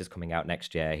novel which is coming out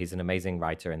next year. He's an amazing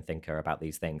writer and thinker about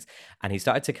these things. And he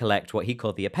started to collect what he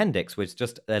called the appendix, which is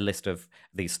just a list of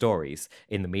these stories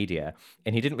in the media,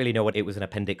 and he didn't really know what it was an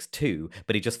appendix to,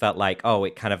 but he just felt like, oh,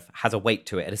 it kind of has a weight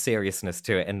to it and a seriousness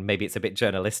to it, and maybe it's a bit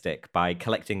journalistic by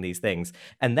collecting these things.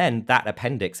 And then that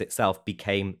appendix itself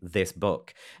became this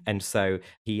book. And so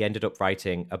he ended up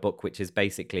writing a book which is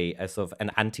basically a sort of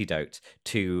an antidote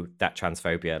to that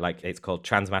transphobia. Like, it's called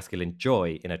Transmasculine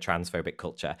Joy in a Transphobic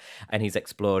Culture. And he's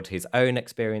explored his own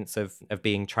experience of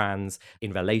being trans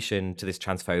in relation to this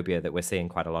transphobia that we're seeing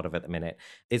quite a lot of at the minute.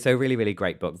 It's a really, really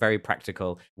great book, very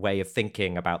practical way of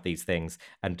thinking about these things.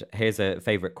 And here's a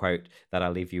favorite quote that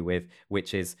I'll leave you with,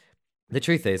 which is, "The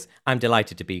truth is, I'm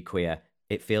delighted to be queer.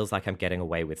 It feels like I'm getting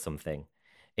away with something.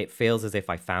 It feels as if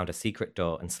I found a secret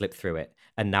door and slipped through it.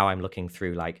 And now I'm looking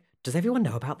through like, does everyone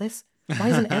know about this? Why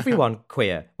isn't everyone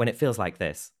queer when it feels like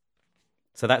this?"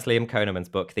 So that's Liam Konerman's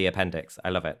book, The Appendix. I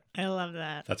love it. I love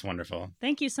that. That's wonderful.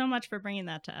 Thank you so much for bringing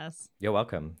that to us. You're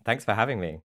welcome. Thanks for having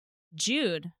me.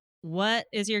 Jude, what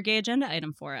is your gay agenda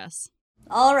item for us?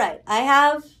 All right. I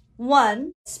have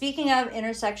one. Speaking of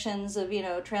intersections of,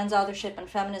 trans authorship and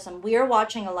feminism, we are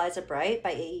watching Eliza Bright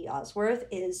by A.E. Osworth.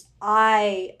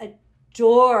 I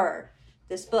adore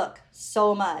this book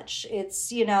so much.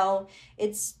 It's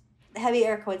heavy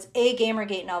air quotes, a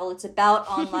Gamergate novel. It's about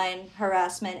online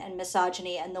harassment and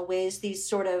misogyny and the ways these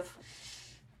sort of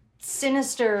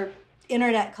sinister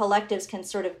internet collectives can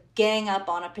sort of gang up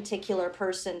on a particular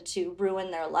person to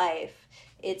ruin their life.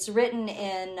 It's written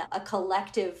in a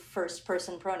collective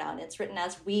first-person pronoun. It's written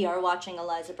as we are watching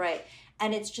Eliza Bright.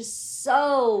 And it's just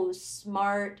so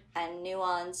smart and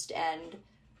nuanced and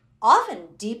often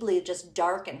deeply just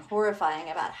dark and horrifying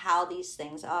about how these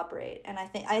things operate. And I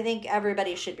think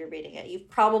everybody should be reading it. You've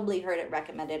probably heard it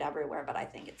recommended everywhere, but I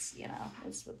think it's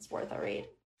worth a read.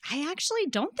 I actually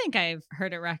don't think I've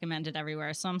heard it recommended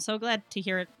everywhere, so I'm so glad to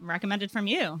hear it recommended from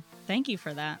you. Thank you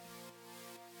for that.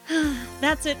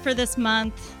 That's it for this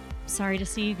month. Sorry to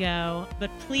see you go,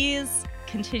 but please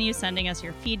continue sending us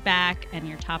your feedback and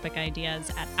your topic ideas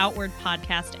at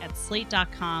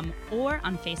outwardpodcast@slate.com or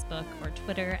on Facebook or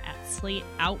Twitter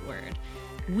 @slateoutward.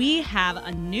 We have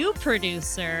a new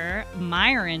producer,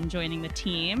 Myron, joining the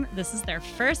team. This is their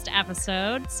first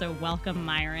episode, so welcome,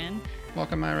 Myron.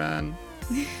 Welcome, Myron.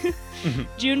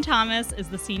 June Thomas is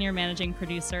the senior managing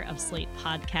producer of Slate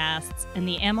Podcasts and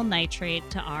the amyl nitrate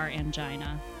to our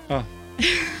angina. Oh.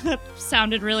 That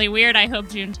sounded really weird. I hope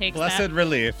June takes Blessed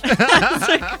relief. as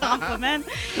a compliment.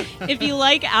 If you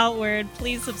like Outward,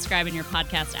 please subscribe in your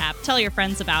podcast app, tell your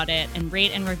friends about it, and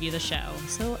rate and review the show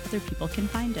so other people can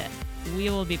find it. We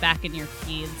will be back in your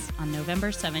feeds on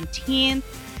November 17th,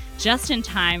 just in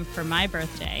time for my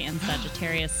birthday and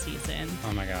Sagittarius season.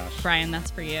 Oh my gosh. Brian,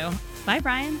 that's for you. Bye,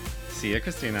 Brian. See ya,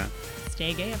 Christina.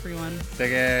 Stay gay, everyone. Stay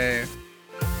gay.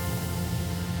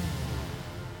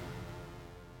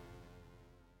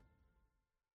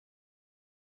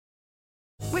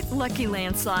 With Lucky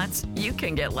Land Slots, you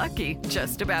can get lucky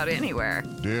just about anywhere.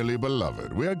 Dearly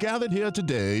beloved, we are gathered here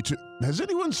today to... Has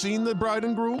anyone seen the bride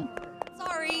and groom?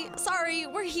 Sorry,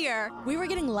 we're here. We were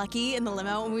getting lucky in the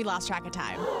limo and we lost track of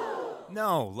time.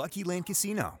 No, Lucky Land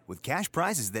Casino, with cash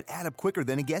prizes that add up quicker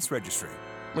than a guest registry.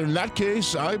 In that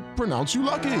case, I pronounce you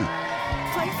lucky.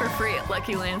 Play for free at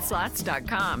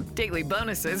LuckyLandSlots.com. Daily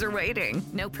bonuses are waiting.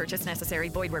 No purchase necessary.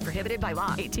 Void where prohibited by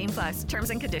law. 18+. Terms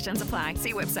and conditions apply.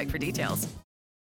 See website for details.